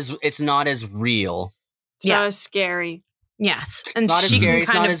not as real. It's not as scary. Yes. And not as she scary, can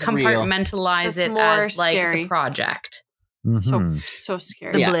it's kind not of as real. compartmentalize It's it more as like scary. the project. So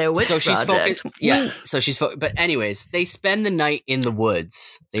scary. The Blair Witch so she's Project. focused. So she's but anyways, they spend the night in the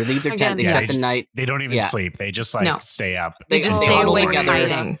woods. They leave their Again, tent. They spend the night They don't even sleep. They just like stay up. They just they stay huddle awake together.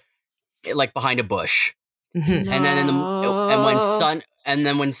 hiding. like behind a bush. Mhm. And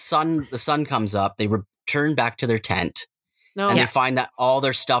then when the sun comes up, they return back to their tent. No. And they find that all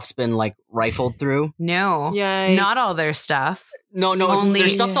their stuff's been like rifled through. No, Yikes. not all their stuff. No, Only, their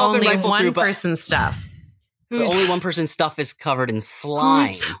stuff's all been only rifled one through, but person's stuff. only one person's stuff is covered in slime.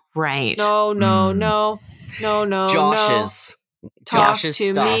 Right. No. Josh's. Talk Josh's to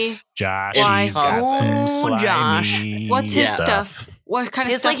stuff. me. Josh, Why? he's got some Oh, slimy Josh. What's his stuff. stuff? What kind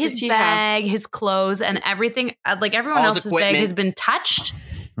of It's stuff like his does he have? bag, his clothes, and everything. Like everyone All his else's bag equipment. has been touched.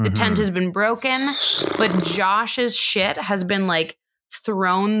 The tent has been broken, but Josh's shit has been like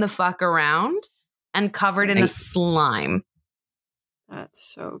thrown the fuck around and covered in a slime.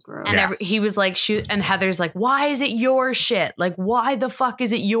 That's so gross. And he was like, and Heather's like, why is it your shit? Like, why the fuck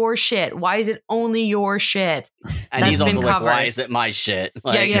is it your shit? Why is it only your shit? And he's That's also been like, covered. why is it my shit?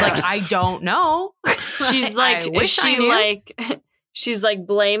 Yeah, he's like, I don't know. She's like, I is wish I she knew. like, she's like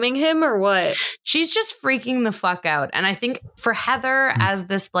blaming him or what? She's just freaking the fuck out. And I think for Heather, as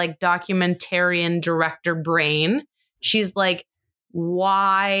this like documentarian director brain, she's like,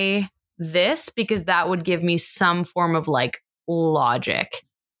 why this? Because that would give me some form of like logic.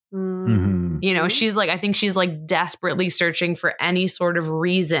 Mhm. You know, she's like, I think she's like desperately searching for any sort of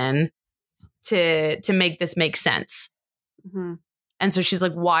reason to make this make sense. Mhm. And so she's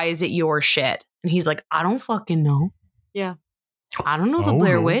like, why is it your shit? And he's like, I don't fucking know. Yeah. I don't know the Oh,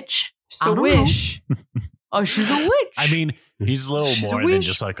 Blair no. Witch. So I don't wish. Oh, she's a witch. I mean, he's a little She's a more than witch.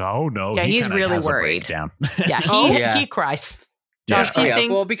 just like, oh no. Yeah, he he's kinda really has a worried. breakdown. Yeah, Oh. he cries. Does he Yeah,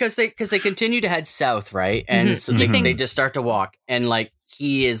 think- well, because they continue to head south, right? And Mhm. so You think- they just start to walk, and like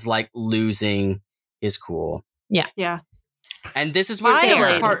he is like losing his cool. Yeah. And this is where this is the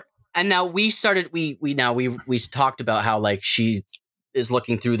Violated. part. And now we talked about how like she is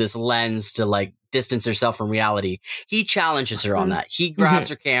looking through this lens to like distance herself from reality. He challenges her on that. He grabs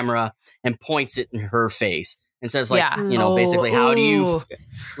her camera and points it in her face and says like, Yeah. you know, basically, how do you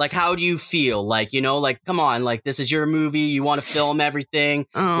Ooh. feel? Like, you know, like, come on, like this is your movie. You want to film everything.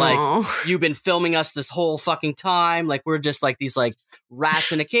 Oh. You've been filming us this whole fucking time. Like, we're just like these like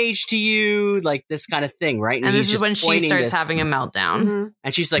rats in a cage to you, like this kind of thing, right? And he's this is just when she pointing starts this- having a meltdown. Mhm.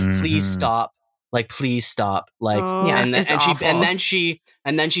 and she's like, please Mhm. stop. Like, please stop. Like, Oh. Yeah, and then, it's and awful.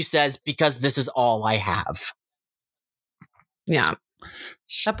 she says, because this is all I have. Yeah.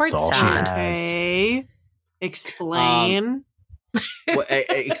 That part's That's all she sad. has. Okay. Explain.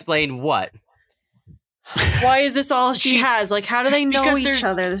 Explain what? Why is this all she She- has? Like, how do they know because each there's-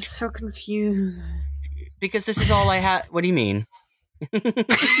 other? This is so confusing. Because this is all I have. What do you mean?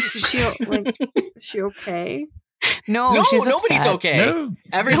 Is she okay? No, No, she's nobody's upset. okay. No.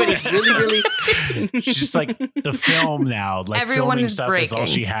 Everybody's really. She's like the film now, like Everyone filming is stuff is all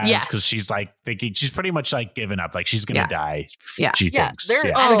breaking. she has Yes. because she's like thinking she's pretty much like giving up, like she's gonna Yeah. die. Yeah. She Yeah, thinks. they're-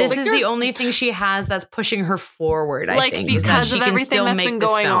 Yeah. Oh, And this like is they're- the only thing she has that's pushing her forward, I Like, think. is that because she of can everything still that's make been this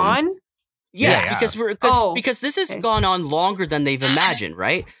going film. on? Yes, Yeah. because this has okay. gone on longer than they've imagined,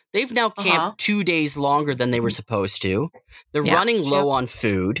 right? They've now camped 2 days longer than they were supposed to. They're Yeah. running low on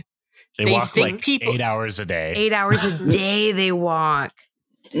food. They They walk think like people- 8 hours a day. 8 hours a day they walk.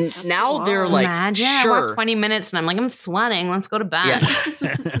 Now they're like, Imagine I sure. walk 20 minutes and I'm like, I'm sweating. Let's go to bed.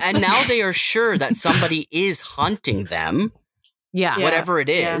 Yeah. And now they are sure that somebody is hunting them, Yeah. Yeah. whatever it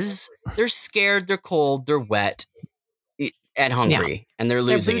is. They're scared, they're cold, they're wet, and hungry, and they're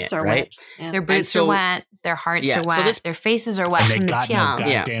Their losing boots it, are right? wet. Yeah. Their boots so- are wet. Their hearts Yeah, are so wet. this- Their faces are wet And they from the got no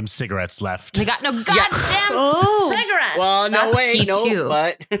tears. goddamn cigarettes left. They got no goddamn Oh. cigarettes. Well, no, That's wait, key no, too.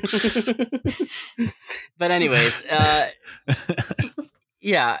 but anyways,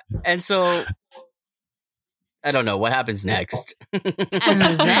 yeah, and so I don't know what happens next. And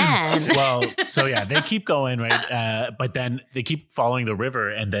then Well, so yeah, they keep going, right? But then they keep following the river,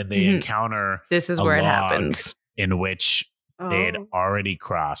 and then they Mhm. encounter this is a where it log happens. in which they had Oh. already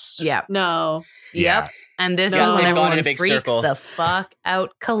crossed. Yep. No. Yeah. Yep. And this No. is when They've gone in everyone a big freaks circle. the fuck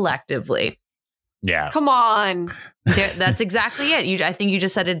out collectively. Yeah. Come on. That's exactly it. I think you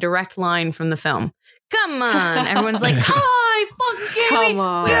just said a direct line from the film. Come on. Everyone's like, come on, are you fucking kidding me? Come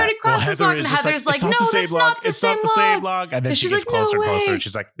on. We already crossed this log. And just Heather's like, it's no, not the same that's log. not the It's same not the same log. log. And then And she she's gets like, no closer and closer, way. and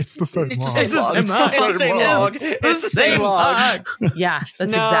she's like, it's the same It's the log. same log. It's the same log. It's the same log. Yeah,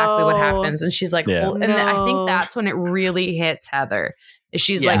 that's exactly what No. happens. And she's like, Yeah. and I No. think that's when it really hits Heather. Is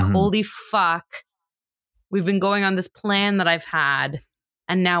she's Yeah. like, Mhm. holy fuck. We've been going on this plan that I've had,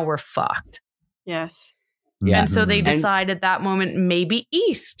 and now we're fucked. Yes. Yeah. And so they And- decide at that moment, maybe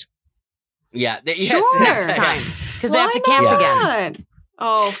east Yeah, yes, Sure. next yeah. time. Because they have to Why camp not? again.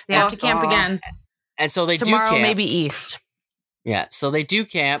 Oh, They have to fuck camp off. again. And so they Tomorrow, do camp. maybe east. Yeah, so they do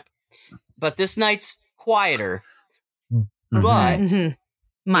camp, but this night's quieter. Mhm. But Mhm.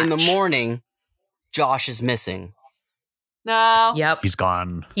 Much. in the morning, Josh is missing. No. Yep. He's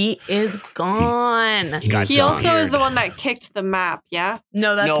gone. He is gone. He got He also is disappeared. the one that kicked the map, yeah?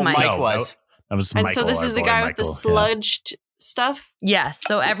 No, that's No, Mike. Mike No, was. That was And Michael, so this our is the boy guy with the Michael. sludged stuff? Yes.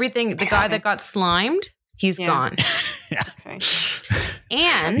 So everything, the guy that got slimed, he's Yeah. gone. Okay.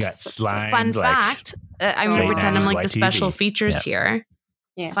 And Got fun slimed, like, fact, I'm going to late pretend I'm 90s like the special YTV. features here.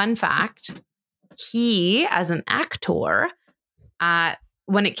 Yeah. Fun fact, he, as an actor,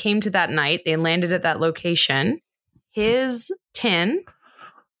 when it came to that night, they landed at that location. His tin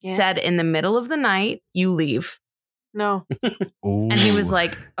Yeah. said, in the middle of the night, you leave. No. And he was Ooh.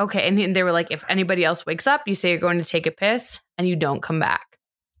 like, okay. And they were like, if anybody else wakes up, you say you're going to take a piss and you don't come back.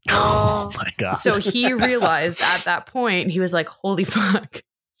 oh my God. So he realized at that point, he was like, holy fuck.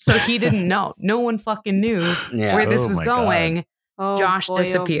 So he didn't know. No one fucking knew Yeah. where this Oh was my God. going. Oh, Josh boy,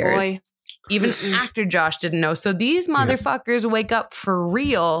 disappears. Oh boy. Even actor Josh didn't know. So these motherfuckers wake up for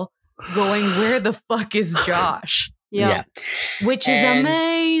real going, where the fuck is Josh? Yeah. Which is And-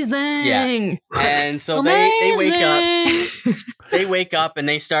 amazing. And so they wake up. They wake up and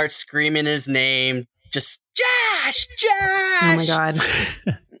they start screaming his name. Just Josh, Josh. Oh my God.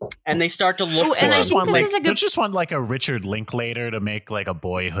 And they start to look Oh, for and I him. just think want this like is a good- don't just want like a Richard Linklater to make like a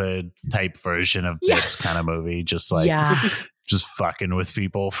Boyhood type version of Yeah. this kind of movie, just like Yeah. just fucking with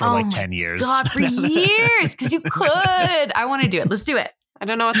people for Oh like my 10 years. God, for years. Because you could. I want to do it. Let's do it. I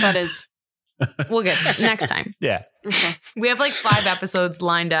don't know what that is. We'll get it next time. Yeah. Okay. We have like 5 episodes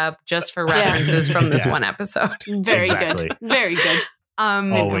lined up just for references from this Yeah. one episode. Very Exactly. good. Very good.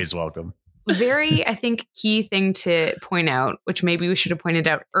 Always welcome. Very, I think, key thing to point out, which maybe we should have pointed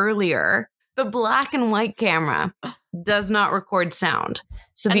out earlier, the black and white camera does not record sound.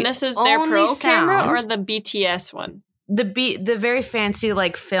 So And the this is their only pro camera or sound- the BTS one? the very fancy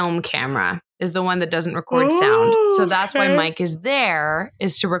like film camera is the one that doesn't record sound. So that's why Okay. Mike is there,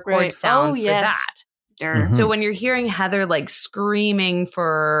 is to record Right. sound Oh, for yes. that. Durr. Mhm. So when you're hearing Heather like screaming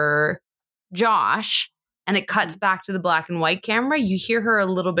for Josh and it cuts back to the black and white camera, you hear her a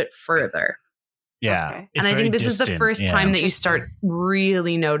little bit further. Yeah. Okay. It's and I very think this is the distant, first yeah. time that you start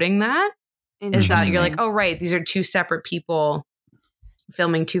really noting that, is that you're like, oh, right, these are 2 separate people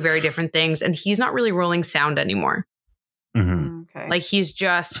filming 2 very different things. And he's not really rolling sound anymore. Mhm. Okay. Like he's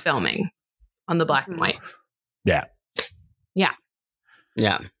just filming on the black and white. Yeah.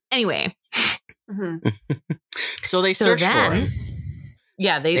 Anyway, Mhm. So they so search for then, him.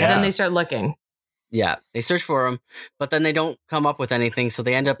 yeah, then Yes. they start looking. Yeah, they search for him, but then they don't come up with anything, so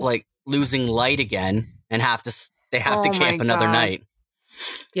they end up like losing light again and they have to Oh my camp another God. night.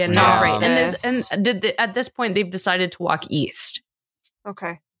 Yeah, So- not right. And Yes. at this point, they've decided to walk east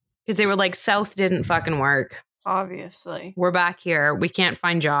Okay. because they were like, south didn't fucking work. Obviously. We're back here. We can't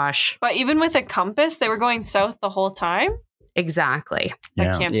find Josh. But even with a compass, they were going south the whole time? Exactly. That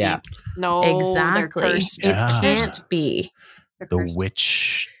Yeah. can't Yeah. be. No, Exactly. They're cursed. Yeah. Can't be. They're The cursed.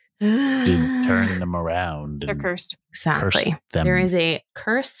 witch did turn them around They're and cursed. cursed Exactly. them. There is a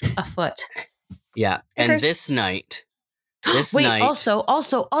curse afoot. Yeah, and Cursed. this night this Wait, night. also,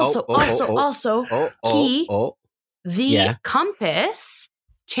 the compass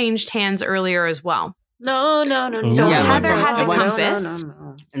changed hands earlier as well. No. So Yeah, Heather had the it went- compass,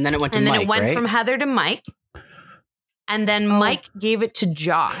 And then it went to and then Mike, it went right? from Heather to Mike, and then Mike gave it to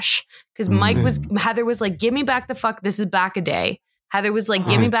Josh because Heather was like, "Give me back the fuck. This is back a day." Heather was like,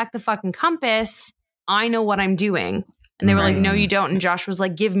 "Give me back the fucking compass. I know what I'm doing." And they were like, "No, you don't." And Josh was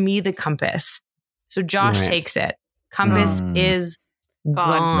like, "Give me the compass." So Josh takes it. Compass is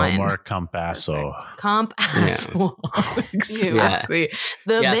gone. No more Compasso. Asshole. Exactly.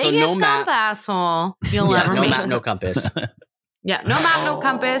 The biggest so no map. asshole you'll ever no meet. map, no compass. Yeah, no map, no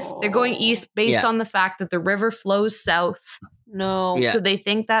compass. They're going east based on the fact that the river flows south. No. Yeah. So they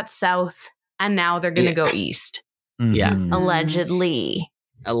think that's south, and now they're going to go east. Yeah. Allegedly.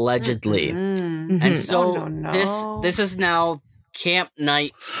 Allegedly. Mhm. And so no. this is now Camp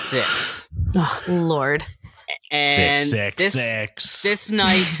Night 6. Oh, Lord. And Six. this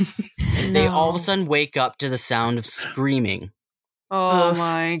night, they all of a sudden wake up to the sound of screaming Oh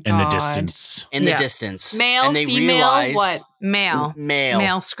my god. in the distance. in the Yeah. distance. Male, and they female, realize, what?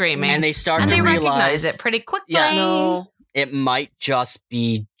 Male screaming. And they start And to they realize recognize it pretty quickly. Yeah. No. it might just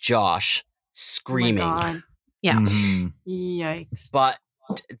be Josh screaming, Oh my god. Yeah. Mhm. Yikes. but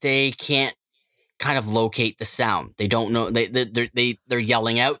they can't kind of locate the sound. They don't know. They're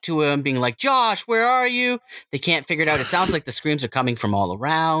yelling out to him, being like, "Josh, where are you?" They can't figure it out. It sounds like the screams are coming from all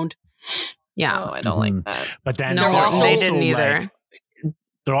around. Yeah. Oh, I don't like that. But then No, they're also they didn't either.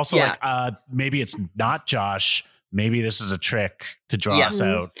 They're also Yeah. like, maybe it's not Josh. Maybe this is a trick to draw Yeah. us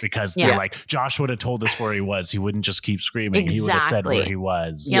out because Yeah. they're like, Josh would have told us where he was. He wouldn't just keep screaming. He would have said where Exactly. he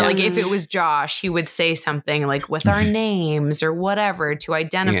was. Yeah, Yeah. like if it was Josh, he would say something like with our names or whatever to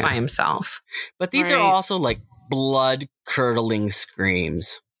identify Yeah. himself. But these are Right. also also like blood curdling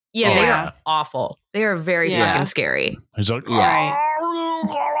screams. Yeah, Oh, they yeah. are awful. They are very Yeah. fucking scary. He's like, Yeah.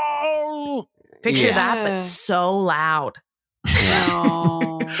 Picture Yeah. that, but so loud.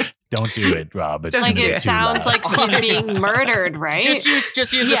 No. don't do it, Rob. It's Like gonna be it too sounds loud. like she's being murdered, right? Just use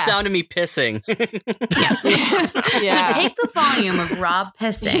the Yes. sound of me pissing. yeah. So take the volume of Rob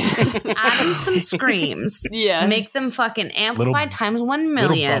pissing, add in some screams, Yes. make them fucking amplified Little- times 1 Little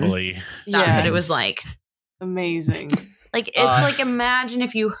million. bubbly. That's what it Yes. was like. Amazing. Like it's Uh, like imagine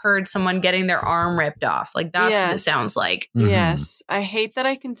if you heard someone getting their arm ripped off. Like that's what it Yes. sounds like. Mhm. Yes. I hate that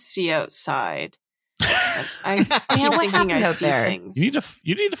I can see outside. I just Yeah, keep what thinking I happened out see there? things.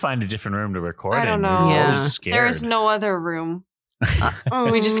 You need to find a different room to record I don't in. know. We're Yeah. always scared. There is no other room.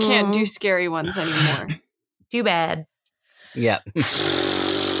 We just can't do scary ones anymore. Too bad. Yeah.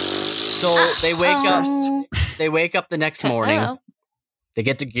 So they wake up. They wake up the next morning. Hello. They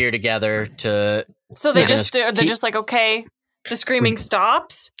get their gear together to So they Yeah. just they're Keep- just like, okay, the screaming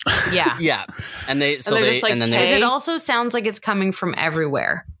stops. Yeah. yeah, and they so they're they just like, and then "Okay." Because they it also sounds like it's coming from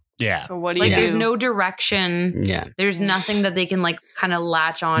everywhere. Yeah. So what do Like you there's do? no direction. yeah. There's nothing that they can like kind of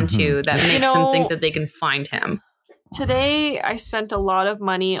latch onto that makes them know- think that they can find him. Today I spent a lot of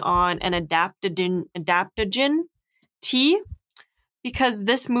money on an adaptogen tea because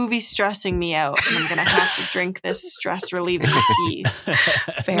this movie's stressing me out and I'm gonna have to drink this stress relieving tea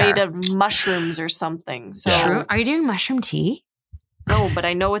Fair. made of mushrooms or something. So True. Are you doing mushroom tea? no, but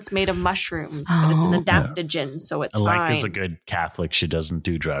I know it's made of mushrooms, but it's an Oh. adaptogen, so it's Alec fine. is a good Catholic. She doesn't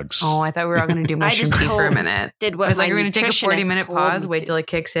do drugs. Oh, I thought we were all going to do mushroom just tea for a told- minute. Did I what was like, my we're going to take a nutritionist 40-minute told pause, me wait to. till it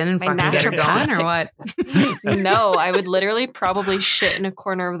kicks in and My fucking get her naturopath. going, or what? No, I would literally probably shit in a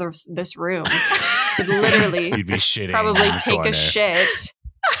corner of this room. Would literally You'd be shitting. probably in the take corner. a shit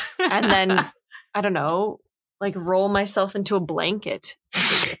and then I don't know, like roll myself into a blanket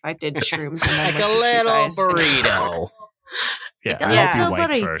if I did shrooms and then Like a listen to you little guys finish the story. burrito. Yeah, Like a I hope you little wipe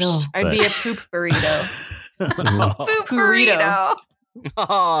burrito. first. I'd be a poop burrito. Food Burrito.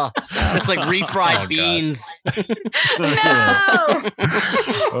 Oh, it's like refried Oh, God. beans. No.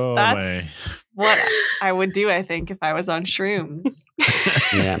 Oh, That's what I would do, I think, if I was on shrooms.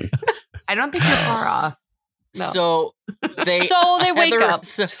 Yeah. I don't think you're far off. No. So they So they wake Heather, up.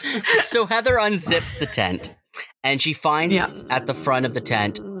 So Heather unzips the tent, and she finds Yeah. at the front of the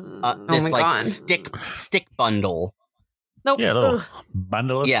tent this my like God. stick bundle. Nope. Yeah, a little Ugh.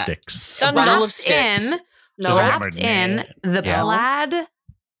 bundle of Yeah. sticks. Done. Bundle of Wrapped sticks. in, No. Just wrapped hammered in it. the Yeah. plaid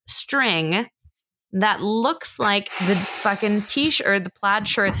string that looks like the fucking t-shirt, the plaid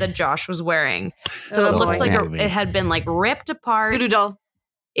shirt that Josh was wearing. So it Oh, looks like yeah. it had been like ripped apart. Voodoo doll.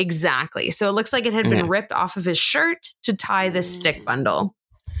 Exactly. So it looks like it had been Yeah. ripped off of his shirt to tie this stick bundle.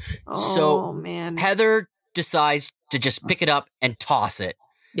 Oh, So, man. Heather decides to just pick it up and toss it.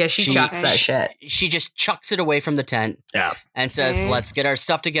 Yeah, she She- chucks that shit. She just chucks it away from the tent Yeah. and says, Okay. "Let's get our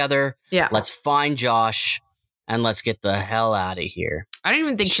stuff together. Yeah. Let's find Josh. and let's get the hell out of here. I don't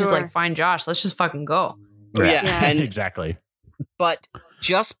even think she's Sure. like, fine, Josh, let's just fucking go. Yeah. And exactly. but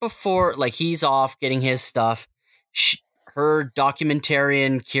just before, like, he's off getting his stuff, her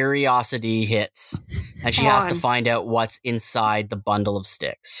documentarian curiosity hits, and she Come has to on. find out what's inside the bundle of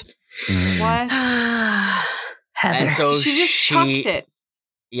sticks. What? Heather. And so she just chucked it.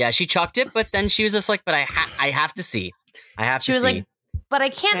 Yeah, she chucked it, but then she was just like, "But I have to see. I have She to was see." like, but I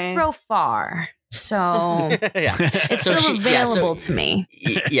can't Okay. throw far. So yeah, it's So still she- yeah, so- available to me.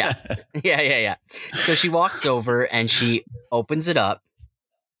 yeah. So she walks over and she opens it up,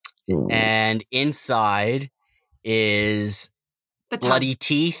 and inside is The tongue. bloody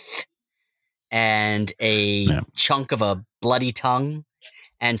teeth and a chunk of a bloody tongue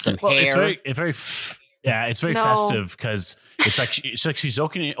and some Well, hair. it's very No. festive because it's like she's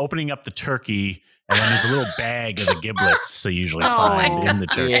opening up the turkey, and then there's a little bag of the giblets they usually Oh. find in the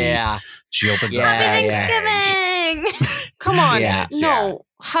turkey. Yeah, She opens Yeah, up Happy the bag. Thanksgiving. Come on. Yeah. No.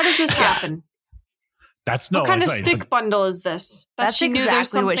 How does this happen? That's What kind of it's like- stick bundle is this? That That's she knew there's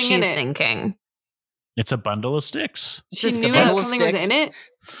exactly what something in she's it. thinking. It's a bundle of sticks. She Just knew a that bundle of something was sticks. in it.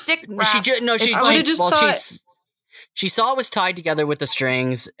 Stick She wrap. just no. She I would've just well, thought- she saw it was tied together with the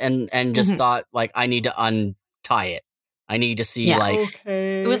strings and just Mhm. thought like I need to untie it. I need to see Yeah. like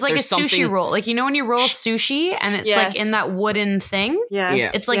Okay. It was like There's a sushi something- roll. Like, you know when you roll sushi and it's Yes. like in that wooden thing? yes. Yeah.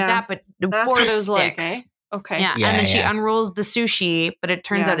 It's like yeah. that, but That's four what it was like. sticks. Eh? Okay. Yeah. Yeah, And then she yeah. unrolls the sushi, but it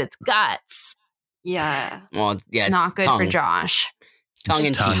turns Yeah. out it's guts. Yeah. well, yeah, it's Not good tongue, for Josh. tongue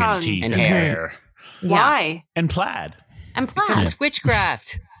and Tongue teeth Tongue. and teeth and and hair. hair Yeah. Why? and plaid. And because plaid. it's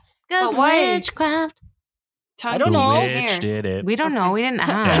witchcraft. Because But why? witchcraft. Tongue I don't and know. hair. Which did it? We don't know. We didn't ask.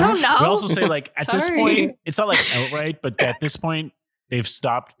 Yeah. I don't know. We also say like at this Sorry. point, it's not like outright, but at this point, they've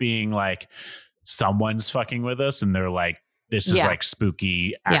stopped being like someone's fucking with us, and they're like, this is Yeah. like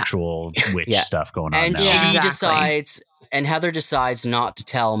spooky Yeah. actual witch Yeah. stuff going on And now. she Exactly. decides, and Heather decides not to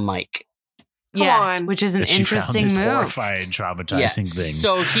tell Mike. Come Yes, on. which is an That she found interesting this move. horrifying, traumatizing thing.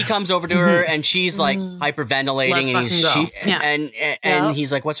 So he comes over to her and she's like Mm. hyperventilating, Let's and he's fucking she go. Yeah. and Yep.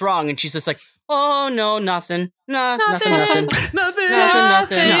 he's like, "What's wrong?" And she's just like, "Oh no, nothing, nothing. Nothing.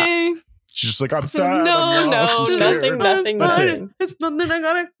 Nothing. She's just like, I'm sad. No, I'm lost, I'm no, scared." nothing. That's it. It's nothing. I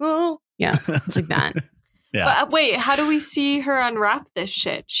gotta go. Yeah, it's like that. Yeah, But wait, how do we see her unwrap this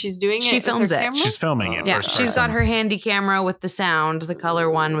shit? She's doing She it. films with her it. Camera? she's filming it. Yeah, first she's person. got her handy camera with the sound, the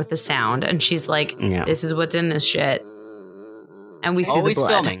color one with the sound, and she's like, Yeah. "This is what's in this shit." And we see Always the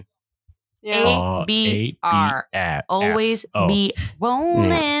blood. filming. Yeah. ABR. A-B-F. Always Oh. be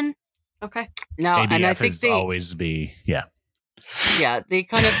rolling. Okay. Now, and I ABF think is they, always be they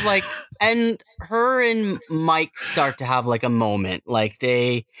kind of like, and her and Mike start to have like a moment, like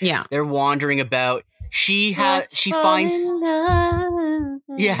they're wandering about. She finds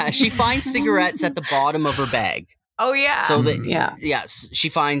cigarettes at the bottom of her bag. Oh yeah. So that yeah. yes, she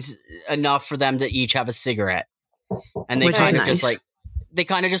finds enough for them to each have a cigarette, and they Which is kind of nice.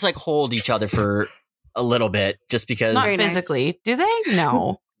 just like hold each other for a little bit, just because. Not Very nice. physically, do they?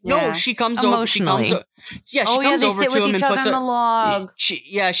 No. No, Yeah. she comes over. She comes. Emotionally. She oh yeah, comes they over sit to with him each and other puts on the a. log.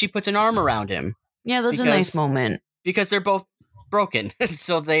 She puts an arm around him Yeah, that's a because- nice moment. because they're both broken,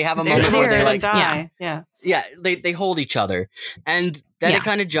 so they have a They're- moment where they're they Gonna like die. Yeah. they hold each other, and then Yeah. it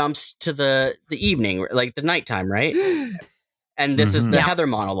kind of jumps to the evening, like the nighttime, right? And this is Mhm. the Yeah. Heather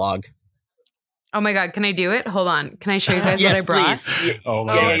monologue. Oh my god, can I do it? Hold on. Can I show you guys what I Yes, brought? please. Oh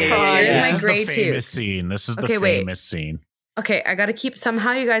my Oh, god! God. Here's This my is gray the too. famous scene. This is the Okay, wait. famous scene. Okay, I gotta keep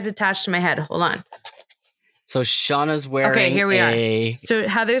somehow you guys attached to my head. Hold on. So Shauna's wearing. Okay, here we are. a, So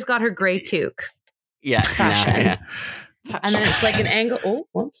Heather's got her gray toque. Yeah, Fashion. yeah. And then it's like an angle. Oh,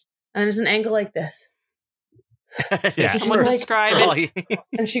 whoops. And there's an angle like this. Yeah. Someone Like- describe Oh, it. yeah.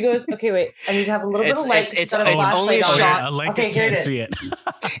 And she goes, okay, wait. I need to have a little bit It's- of light. it's- She's got a it's only a flashlight on. shot. Yeah, like Okay, I here can't it is. see it.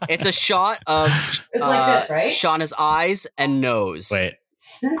 It's a shot of It's like this, right? Shauna's eyes and nose. Wait,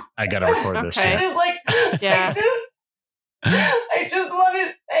 I gotta record this. Okay. Here. Just like, Yeah. I just want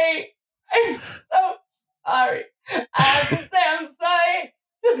to say, I'm so sorry. I have to say I'm sorry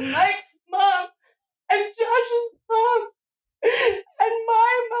to Mike's mom and Josh's mom and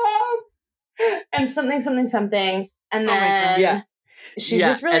my mom and something. And Oh my then God. Yeah. she's Yeah,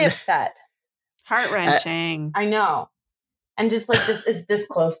 just really and- upset. Heart wrenching. I know. And just like this is this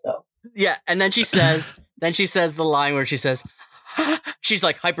close though. Yeah, and then she says the line where she says, she's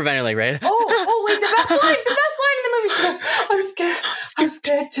like hyperventilating, right? Oh, wait, the best line in the movie. She goes, I'm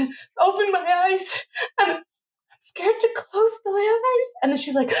scared to open my eyes. And I'm scared to close my eyes. And then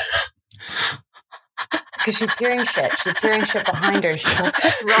she's like, because she's hearing shit. She's hearing shit behind her. She's like,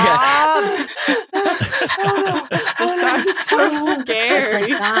 Rob! This sounds so scary.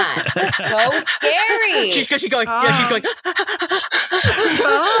 It's like that. It's so scary. She's going. Yeah, she's going.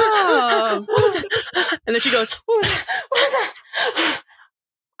 Stop! What was it? And then she goes, what was that?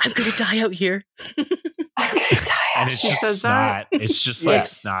 I'm gonna die out here. I'm gonna die. And it's She just says snot. It's just like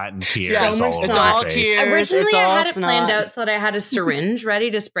snot and tears Yeah, all so much over it's my all face. tears. Originally, It's I all had it planned snot. out so that I had a syringe ready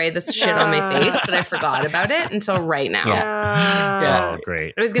to spray this shit on my face, but I forgot about it until right now. Yeah. Oh,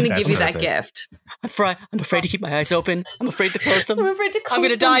 great. I was going to That's give you that perfect. gift. I'm afraid to keep my eyes open. I'm afraid to close them. I'm afraid to close I'm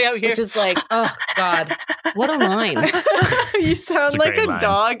gonna them, die out here. Which is like, oh God, what a line. You sound It's a like great a line.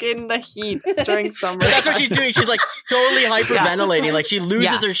 dog in the heat during summer. That's what she's doing. She's like totally hyperventilating. Like she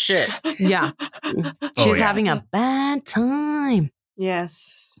loses her shit. Yeah. Oh, She's yeah. having a bad time.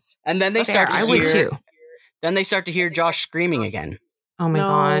 Yes. And then they Fair, start to I would hear. too. Then they start to hear Josh screaming again. Oh my No.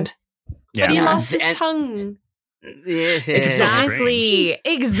 God. Yeah. But he Yeah. lost his And- tongue. It's so Exactly.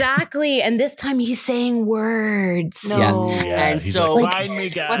 Exactly. And this time he's saying words. No. Yeah. Yeah, And he's so- like, find me,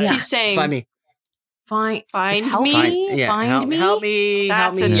 guys. What's Yeah. he saying? Find me. Find Find me? Find me. Help me.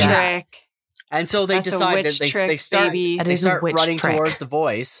 That's help a me. Yeah. trick. And so they That's a decide that witch they trick, start baby. That they is a start witch running trick. towards the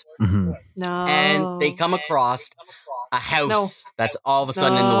voice, Mhm. No. and they come across a house No. that's all of a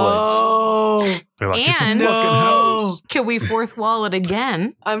sudden in the woods. They're like, it's a And- fucking house. Can we fourth wall it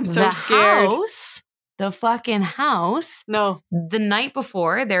again? I'm so the scared. House, the fucking house. No. The night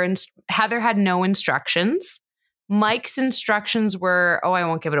before, Heather had no instructions. Mike's instructions were, I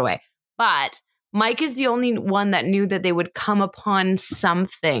won't give it away. But Mike is the only one that knew that they would come upon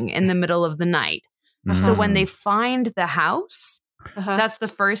something in the middle of the night. So when they find the house, Uh-huh. that's the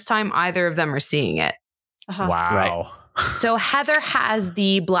first time either of them are seeing it. Uh-huh. Wow. So Heather has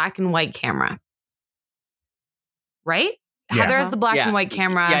the black and white camera. Right? Yeah. Heather has the black Yeah. and white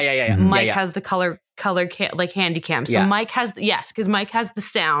camera. Yeah. Mike yeah. has the color like handy cam. So Yeah. Mike has because Mike has the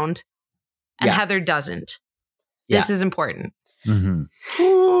sound and Yeah. Heather doesn't. Yeah. This is important. Mhm.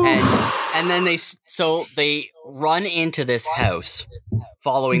 And then they run into this house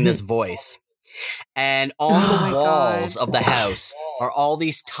following this voice. And on Oh the my walls God. of the house are all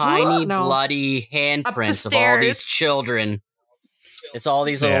these tiny No. bloody handprints of all stairs. these children. It's all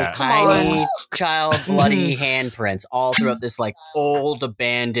these Yeah. little Come tiny on. child bloody handprints all throughout this like old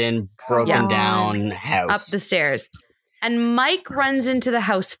abandoned broken Yeah. down Up house. the stairs. And Mike runs into the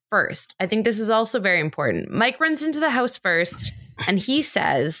house first. I think this is also very important. Mike runs into the house first and he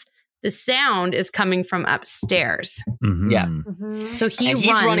says the sound is coming from upstairs. Mhm. Yeah. Mhm. So he and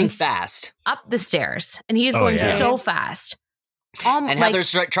he's runs running fast. up the stairs and he's Oh, going yeah. so fast. And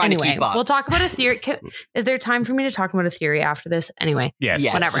Heather's trying anyway, to keep up. We'll talk about a theory. Is there time for me to talk about a theory after this? Anyway, Yes.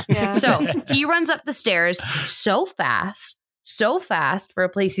 Yes. whatever. Yeah. So he runs up the stairs so fast for a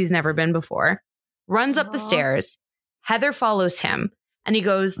place he's never been before, runs up the Aw. stairs. Heather follows him and he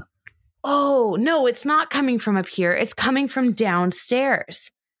goes, "Oh, no, it's not coming from up here. It's coming from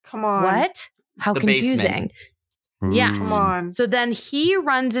downstairs." Come on. What? How The confusing. Ooh. Yes. Come on. So then he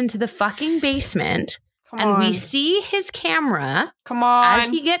runs into the fucking basement Come and on. we see his camera Come on. as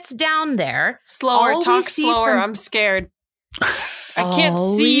he gets down there. Slower. all we Talk see slower. from- I'm scared. I can't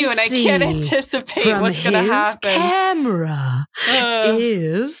All see you we and I can't see anticipate from what's going to his happen. camera Ugh.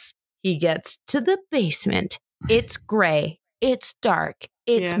 is he gets to the basement. It's gray. It's dark.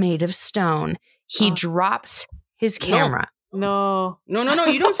 It's Yeah. made of stone. He Oh. drops his No. camera. No. No,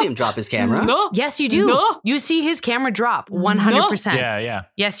 you don't see him drop his camera. No. Yes, you do. No. You see his camera drop 100%. Yeah.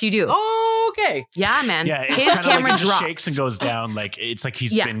 Yes, you do. Oh, okay. Yeah, man. Yeah. It's His kind of camera like he drops. shakes and goes down. Like it's like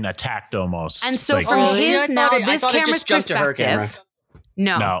he's Yeah. been attacked almost. And so Like, from Oh, his see, I now, thought it this just camera's jumped to her camera. perspective.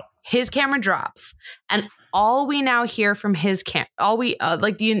 No. no. His camera drops, and all we now hear from his all we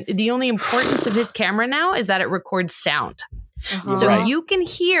like the only importance of his camera now is that it records sound. Uh-huh. So Right. you can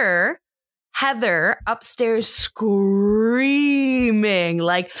hear Heather upstairs screaming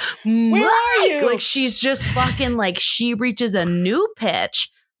like, Where are you? Like she's just fucking like she reaches a new pitch.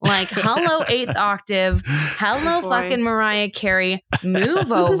 Like, hello, 8th octave. Hello, Boy. fucking Mariah Carey.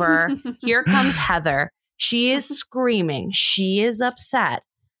 Move over. Here comes Heather. She is screaming. She is upset.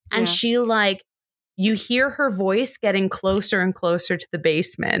 And Yeah. she like, you hear her voice getting closer and closer to the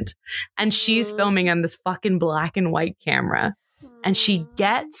basement. And she's filming on this fucking black and white camera. And she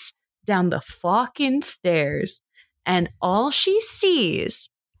gets down the fucking stairs. And all she sees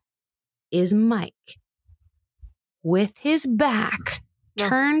is Mike with his back No.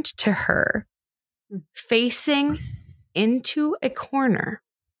 turned to her, facing into a corner.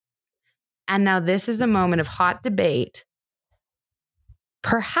 And now this is a moment of hot debate.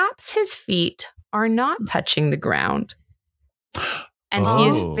 Perhaps his feet are not touching the ground. And he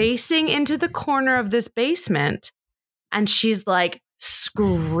is facing into the corner of this basement. And she's like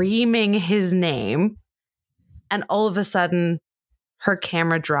screaming his name. And all of a sudden, her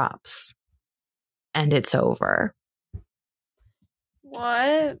camera drops. And it's over.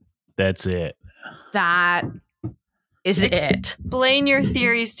 What? That's it. That is it. Explain your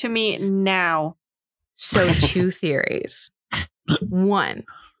theories to me now. So 2 theories. 1,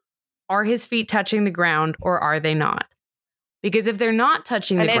 are his feet touching the ground or are they not? Because if they're not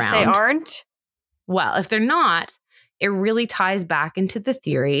touching the ground. And if they aren't? Well, if they're not, it really ties back into the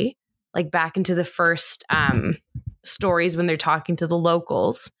theory, like back into the first stories when they're talking to the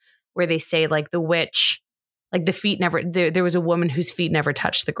locals, where they say like the witch, like the feet never, there was a woman whose feet never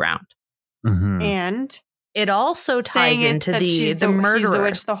touched the ground. Mm-hmm. And it also ties into the murderer. He's the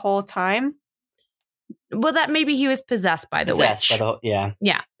witch the whole time? Well, that maybe he was possessed by the witch.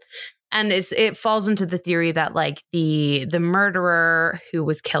 Yeah. And it falls into the theory that like the murderer who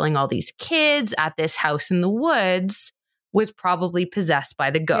was killing all these kids at this house in the woods was probably possessed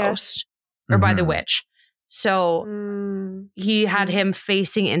by the ghost or by the witch. So he had him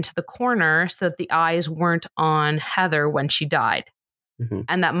facing into the corner so that the eyes weren't on Heather when she died. Mm-hmm.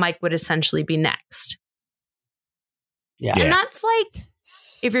 And that Mike would essentially be next. Yeah. And that's like,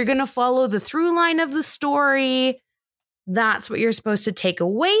 if you're going to follow the through line of the story, that's what you're supposed to take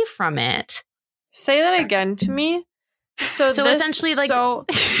away from it. Say that again to me. So essentially, like, so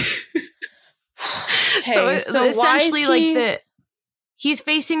essentially, like he's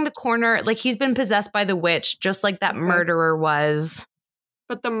facing the corner, like he's been possessed by the witch, just like that murderer was.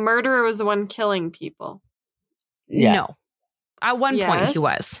 But the murderer was the one killing people. Yeah. No, at one point he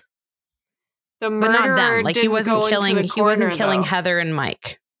was. The murderer, but not them. Like he wasn't killing. He wasn't killing though. Heather and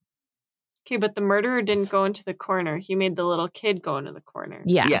Mike. Okay, but the murderer didn't go into the corner. He made the little kid go into the corner.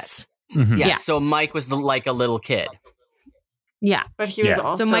 Yes. Mm-hmm. Yeah. So Mike was like a little kid. Yeah. But he was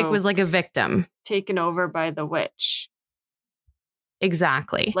also... So Mike was like a victim. Taken over by the witch.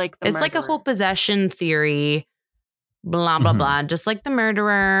 Exactly. Like it's like a whole possession theory. Blah, blah, blah. Just like the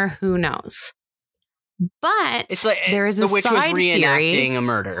murderer. Who knows? But it's like there is the a witch side was reenacting theory. A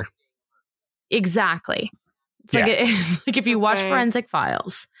murder. Exactly. It's like if you watch Forensic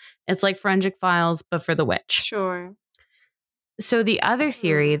Files. It's like Forensic Files, but for the witch. Sure. So the other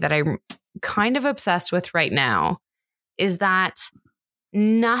theory that I'm kind of obsessed with right now is that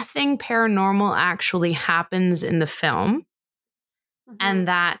nothing paranormal actually happens in the film. Mm-hmm. And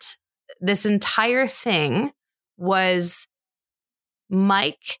that this entire thing was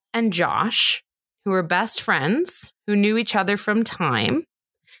Mike and Josh, who are best friends, who knew each other from time,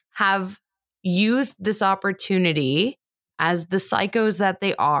 have used this opportunity as the psychos that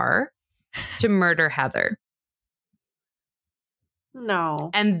they are to murder Heather.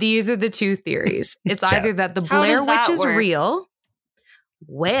 No. And these are the 2 theories. It's either that the Blair Witch is real.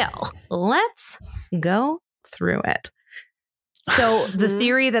 Well, let's go through it. So the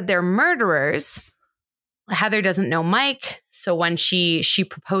theory that they're murderers, Heather doesn't know Mike. So when she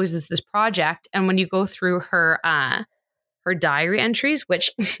proposes this project, and when you go through her diary entries, which,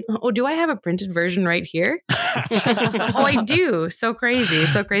 do I have a printed version right here? I do. So crazy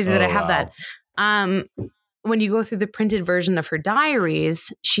that I have that. When you go through the printed version of her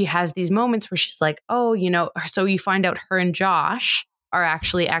diaries, she has these moments where she's like, oh, so you find out her and Josh are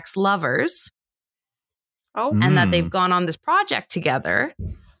actually ex-lovers. Oh. And that they've gone on this project together.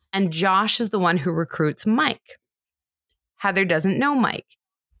 And Josh is the one who recruits Mike. Heather doesn't know Mike.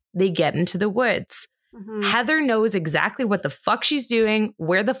 They get into the woods. Mm-hmm. Heather knows exactly what the fuck she's doing,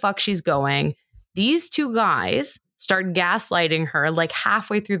 where the fuck she's going. These 2 guys start gaslighting her like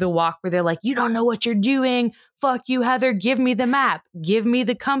halfway through the walk, where they're like, you don't know what you're doing. Fuck you, Heather. Give me the map. Give me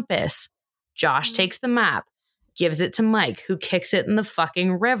the compass. Josh takes the map, gives it to Mike, who kicks it in the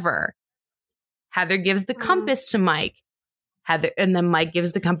fucking river. Heather gives the compass to Mike. And then Mike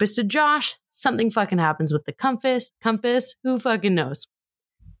gives the compass to Josh. Something fucking happens with the compass. Who fucking knows?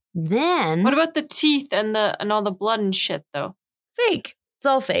 Then what about the teeth and all the blood and shit though? Fake. It's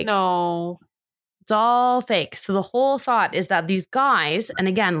all fake. No. It's all fake. So the whole thought is that these guys, and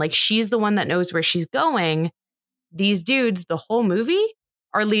again, like she's the one that knows where she's going. These dudes, the whole movie,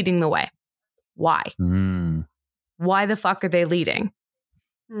 are leading the way. Why? Why the fuck are they leading?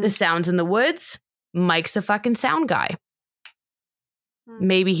 The sounds in the woods. Mike's a fucking sound guy.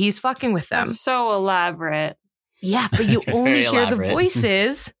 Maybe he's fucking with them. That's so elaborate. Yeah, but you only hear the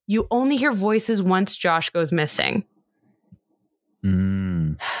voices. You only hear voices once Josh goes missing.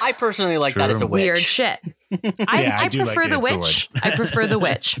 I personally like that as a witch. Weird shit. I prefer the witch. I prefer the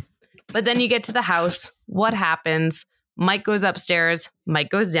witch. But then you get to the house. What happens? Mike goes upstairs. Mike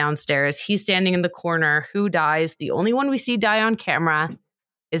goes downstairs. He's standing in the corner. Who dies? The only one we see die on camera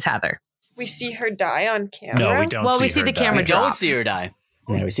is Heather. We see her die on camera. No, we don't. Well, see we see her the die. camera We drop. don't see her die.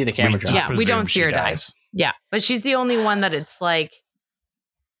 Yeah, we see the camera drop. Yeah, we don't presume see her she die. dies. Yeah, but she's the only one that it's like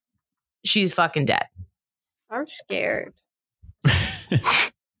she's fucking dead. I'm scared.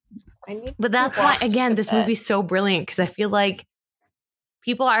 I need But that's to why, watch again, the this bed. movie's so brilliant because I feel like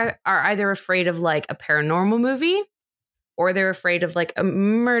people are either afraid of like a paranormal movie or they're afraid of like a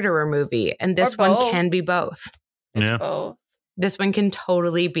murderer movie. And this Or one both. can be both. It's Yeah. both. This one can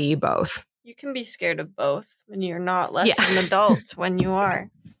totally be both. You can be scared of both when you're not less Yeah. of an adult when you are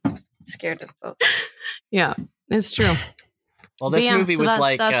scared of both. Yeah, it's true. Well, But this yeah, movie so was that's,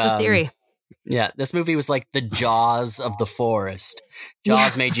 like that's the theory. Yeah, this movie was like the Jaws of the forest.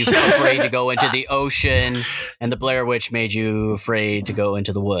 Jaws made you afraid to go into the ocean, and the Blair Witch made you afraid to go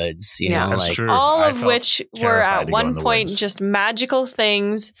into the woods. You Yeah. know, That's like true. All I of felt which were terrified at to go in one the point woods. just magical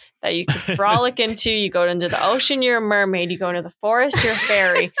things that you could frolic into. You go into the ocean, you're a mermaid. You go into the forest, you're a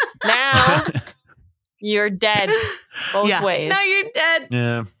fairy. Now you're dead both Yeah. ways. Now you're dead.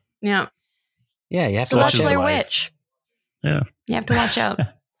 Yeah. Yeah. yeah, you have So to that's Such is watch it. Blair life. Witch. Yeah. You have to watch out.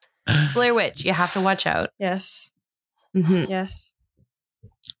 Blair Witch. You have to watch out. Yes. Mhm. Yes.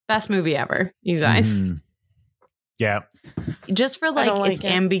 Best movie ever, you guys. Mhm. Yeah. Just for don't like like its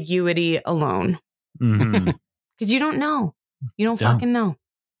it. ambiguity alone. Mhm. Because you don't know. You don't Don't. fucking know.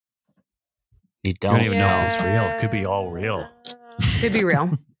 You You don't don't even know if it's real. It could be all real. Could be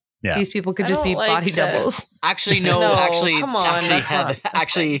real. Yeah. These people could I just don't be like body this. doubles. Actually, no. No, actually, come on, actually, that's Heather. not-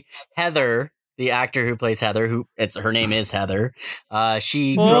 Actually, Heather, the actor who plays Heather, her name is Heather.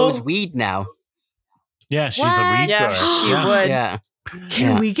 She Whoa. grows weed now. Yeah, she's a What? weed Yeah, grower. she Yeah. would. Yeah,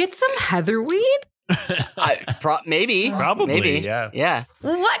 Can Yeah. we get some heather weed? maybe, Probably, maybe, yeah. yeah,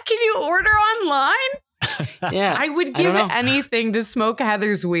 What? Can you order online? yeah. I would I give don't know. anything to smoke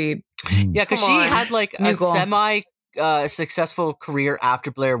Heather's weed. Yeah, because she Come on. had like a Newgle. semi successful career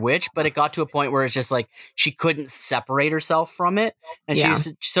after Blair Witch, but it got to a point where it's just like she couldn't separate herself from it, and Yeah.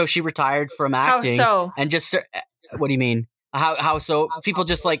 she retired from How acting so? and just. What do you mean? How so? People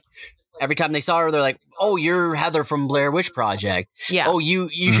just like every time they saw her, they're like, "Oh, you're Heather from Blair Witch Project. Yeah. Oh, you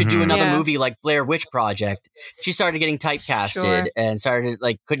should do Mhm. another Yeah. movie like Blair Witch Project." She started getting typecasted Sure. and started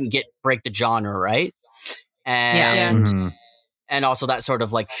like couldn't break the genre, right? Yeah. And Mhm. and also that sort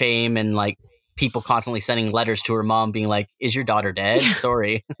of like fame and like people constantly sending letters to her mom being like, "Is your daughter dead? Yeah.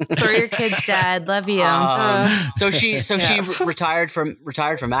 Sorry." Sorry, your kid's dead. Love you. So she Yeah. retired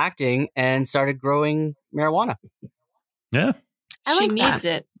from acting and started growing marijuana. Yeah. I She like that. needs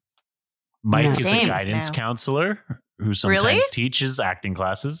it. Mike is Same. a guidance Now. counselor who sometimes Really? teaches acting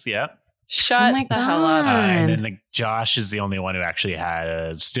classes. Yeah. Shut Oh my the hell up. God. And then Josh is the only one who actually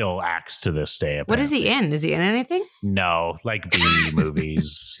still acts to this day. What is he in? Is he in anything? No, like B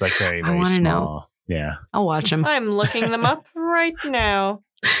movies, like very, I very wanna small. know. Yeah. I'll watch him. I'm looking them up right now.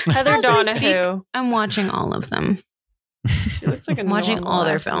 Heather As we speak. Donahue. I'm watching all of them. She looks like a I'm watching normal all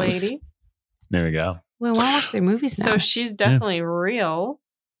their ass films. lady. There we go. Well, I want to watch their movies now. So she's definitely real.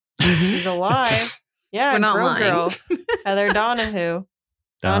 She's alive. Yeah, We're not girl, lying. girl. Heather Donahue.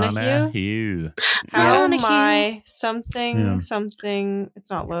 Donahue? Donahue. How am Donahue. I? Something, Yeah. something. It's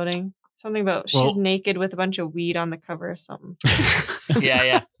not loading. Something about Well- she's naked with a bunch of weed on the cover or something.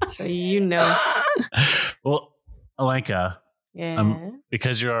 Yeah. So you know. Well, Alenka, Yeah.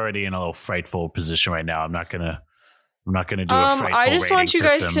 because you're already in a little frightful position right now, I'm not gonna do a frightful I just want you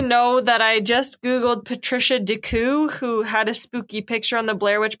rating guys to system. know that I just Googled Patricia DeCoux, who had a spooky picture on the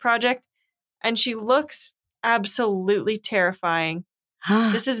Blair Witch Project, and she looks absolutely terrifying.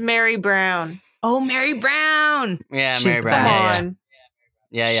 This is Mary Brown. Oh, Mary Brown. Yeah, She's Mary the Brown. Come best. on.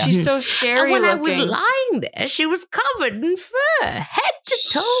 Yeah. She's so scary And when looking. I was lying there, she was covered in fur, head to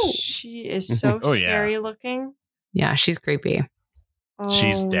toe. She is so Oh, yeah. scary looking. Yeah, she's creepy.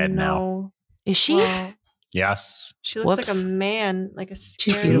 She's Oh, dead now. no. Is she? Well, Yes. she looks like Whoops. a man, like a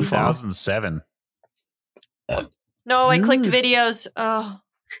scary. beautiful. 2007. No, I clicked Ooh. videos. Oh,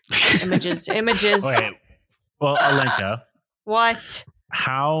 images. Okay. Well, Alenka, What?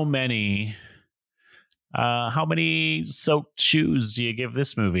 how many soaked shoes do you give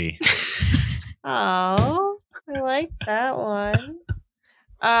this movie? Oh, I like that one.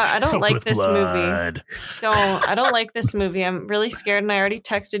 I don't Soaked like with this movie. blood. I don't like this movie. I'm really scared, and I already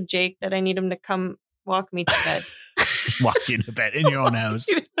texted Jake that I need him to come walk me to bed. Walk into bed in your own house.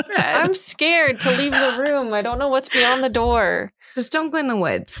 I'm scared to leave the room. I don't know what's beyond the door. Just don't go in the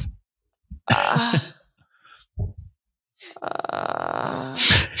woods.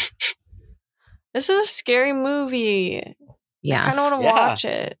 This is a scary movie. I Yes. kind of want to Yeah. watch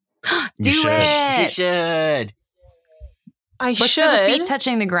it. Do You should. She it. should. I Look for the should. feet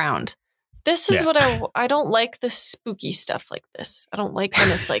touching the ground. This is Yeah. what I don't like the spooky stuff like this. I don't like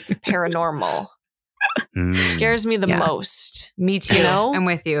when it's like paranormal. Mm. Scares me the Yeah. most. Me too. You know? I'm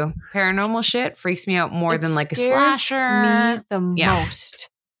with you. Paranormal shit freaks me out more It than like a scares slasher. me the Yeah. most.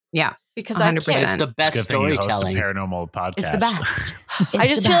 Yeah. Because I 100%. can't. It's the It's best a good thing you host a storytelling. paranormal podcast. It's the best. I It's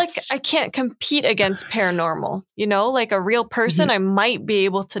just the feel like best. I can't compete against paranormal. You know, like a real person, I might be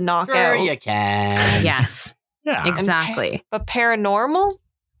able to knock Sure, out. you can. Yes, Yeah. exactly. But paranormal?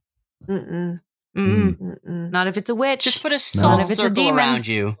 Mm-mm. Mm. Mm-mm. Not if it's a witch. Just put a Not salt if it's a circle demon. around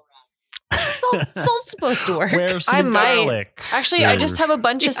you. Salt's supposed to work. Where's some I might. garlic? Actually, I just have a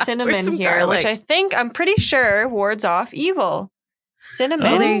bunch of Yeah, where's cinnamon some here, which garlic? I'm pretty sure wards off evil. Cinnamon.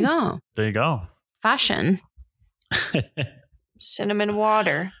 Oh, there you go. There you go. Fashion. Cinnamon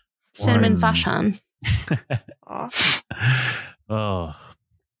water. Cinnamon Words. fashion. Off. Oh.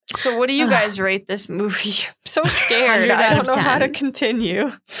 So what do you guys rate this movie? I'm so scared. 100 I out don't of know how to 10.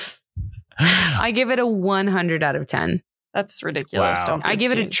 continue. I give it a 100 out of 10. That's ridiculous. Wow. Don't be I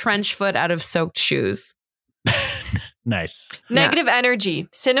give it a obscene. trench foot out of soaked shoes. Nice. Negative energy.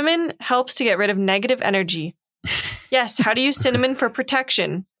 Cinnamon helps to get rid of negative energy. Yes. How to use cinnamon for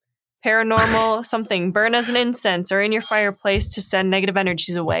protection. Paranormal something. Burn as an incense or in your fireplace to send negative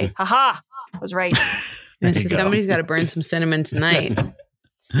energies away. Haha. I was right. There So you go. somebody's got to burn some cinnamon tonight. Word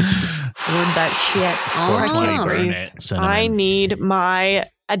that shit. I Quickly can't on. burn breathe. it, cinnamon. I need my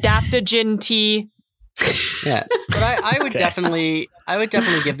adaptogen tea. Yeah, but I would Okay. definitely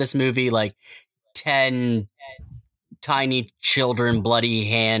give this movie like 10 tiny children bloody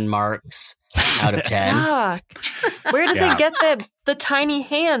hand marks out of 10. Yuck. Where did Yeah. they get the tiny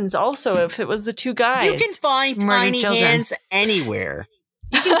hands also if it was the two guys? You can find Murdered tiny children. hands anywhere.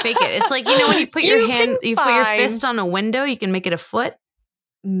 You can fake it. It's like, you know, when you put your You hand, can you put your find- fist on a window, you can make it a foot.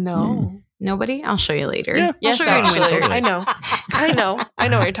 No. Nobody? I'll show you later. Yeah. I'll Yes, show you in actually. winter. I know. I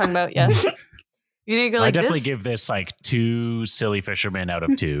know what you're talking about. Yes. You need to go I like definitely this. give this like 2 silly fishermen out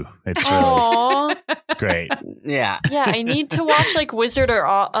of 2. It's really Aww. it's great. Yeah. Yeah, I need to watch like Wizard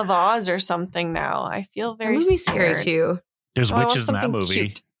of Oz or something now. I feel That very movie's scary scared. too. There's Oh, I want witches in that something movie.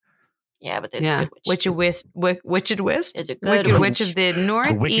 cute. Yeah, but there's Yeah. a good witch. Witched Whisk. Is a good Wicked witch. Witch of the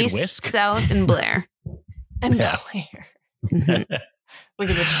North, Wicked East, Whisk? South, and Blair. And Yeah. Blair. Mhm.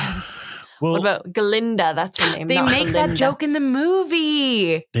 Wicked Witch. Well, What about Galinda? That's her name. They not make that Belinda. joke in the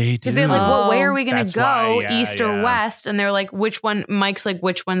movie. they do. Because they're like, well, where are we going That's to go? why, yeah, East or yeah. West? And they're like, which one? Mike's like,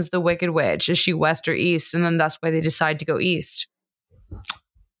 which one's the Wicked Witch? Is she West or East? And then that's why they decide to go East.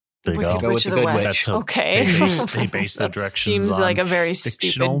 There you Wicked go. Go with Witch the of the good West. witch. That's how Okay. they base the That directions seems on like a very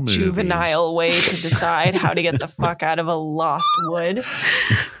fictional stupid movies. juvenile way to decide how to get the fuck out of a lost wood.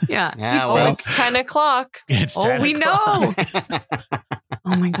 Yeah. Yeah, Oh, well. it's 10 o'clock. It's Oh, 10 we o'clock. know.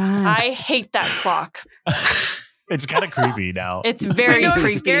 Oh my God. I hate that clock. It's kind of creepy now. It's I very know, I'm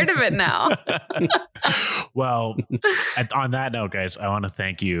creepy. scared of it now. Well, on that note, guys, I want to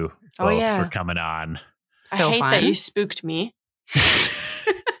thank you Oh, both yeah. for coming on. So I hate fun. that you spooked me.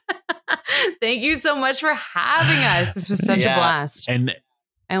 Thank you so much for having us. This was such Yeah. a blast. And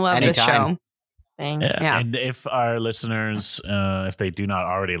I love this Anytime. show. Thanks. Yeah. and if our listeners, if they do not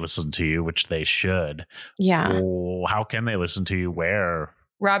already listen to you, which they should, Yeah. how can they listen to you? Where?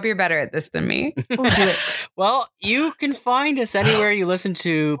 Rob, you're better at this than me. Well, you can find us anywhere you listen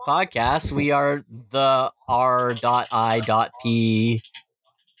to podcasts. We are the R.I.P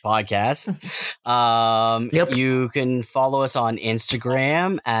podcast. Yep. You can follow us on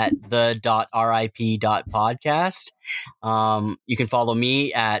Instagram at the.rip.podcast. You can follow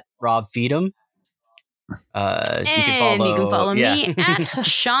me at Rob Feedham. And you can follow yeah. me at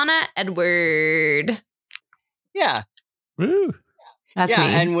Shauna Edward. Yeah. Woo. That's yeah,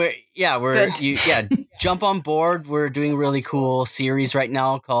 me. and we're Good. jump on board. We're doing a really cool series right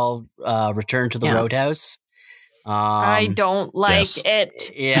now called Return to the Yeah. Roadhouse. I don't like yes.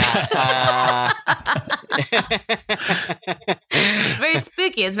 it. Yeah. It's very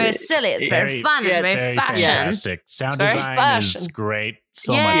spooky. It's very silly. It's very fun. It's yeah, very fashion. fantastic. Sound It's very design is fashion. great.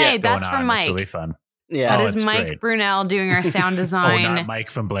 So Yay, much going that's from on. Mike. It's really fun. yeah. That Oh, is it's Mike great. Brunel doing our sound Oh, design. not Mike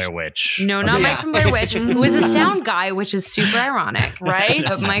from Blair Witch. No, not Okay. Mike from Blair Witch, who is a sound guy, which is super ironic. Right?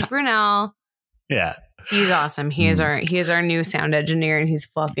 But Mike Brunel, Yeah. he's awesome. He is our new sound engineer, and he's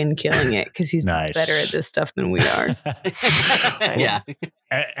fucking killing it because he's Nice. better at this stuff than we are. Yeah.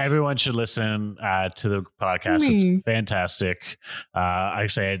 Everyone should listen to the podcast. Me. It's fantastic. I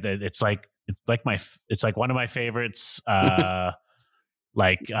say that it's like one of my favorites. Last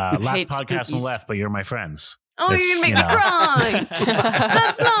hate podcast on the spookies. left, but you're my friends. Oh, It's, you're gonna make you me know. cry.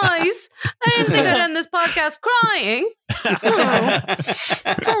 That's nice. I didn't think I'd end this podcast crying.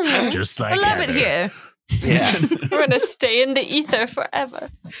 Oh. Just like I love it Heather. here. Yeah. We're going to stay in the ether forever.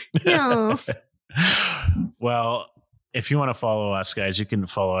 Yes. Well, if you want to follow us, guys, you can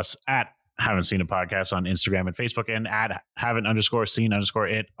follow us at Haven't Seen a Podcast on Instagram and Facebook, and at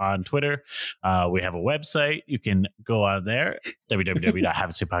haven't_seen_it on Twitter. We have a website. You can go on there,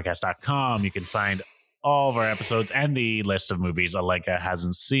 www.haven'tseenpodcast.com. You can find all of our episodes and the list of movies Alenka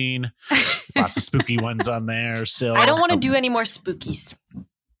hasn't seen. Lots of spooky ones on there still. I don't want to do any more spookies.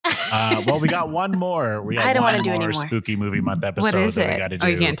 Well, we got one more. I don't want to do any any more. Spooky Movie Month episode. What is that it? We got to do. Oh,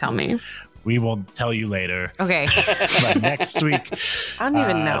 you can't tell me. We will tell you later. Okay. But next week, I don't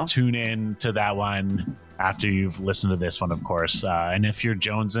even know. Tune in to that one after you've listened to this one, of course. And if you're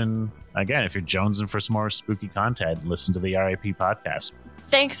jonesing for some more spooky content, listen to the RIP podcast.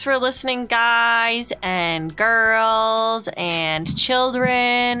 Thanks for listening, guys and girls and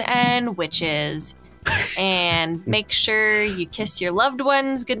children and witches. And make sure you kiss your loved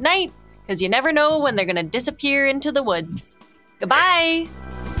ones goodnight, because you never know when they're going to disappear into the woods. Goodbye.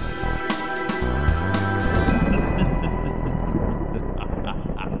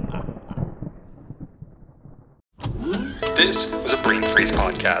 This was a Brain Freeze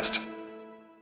podcast.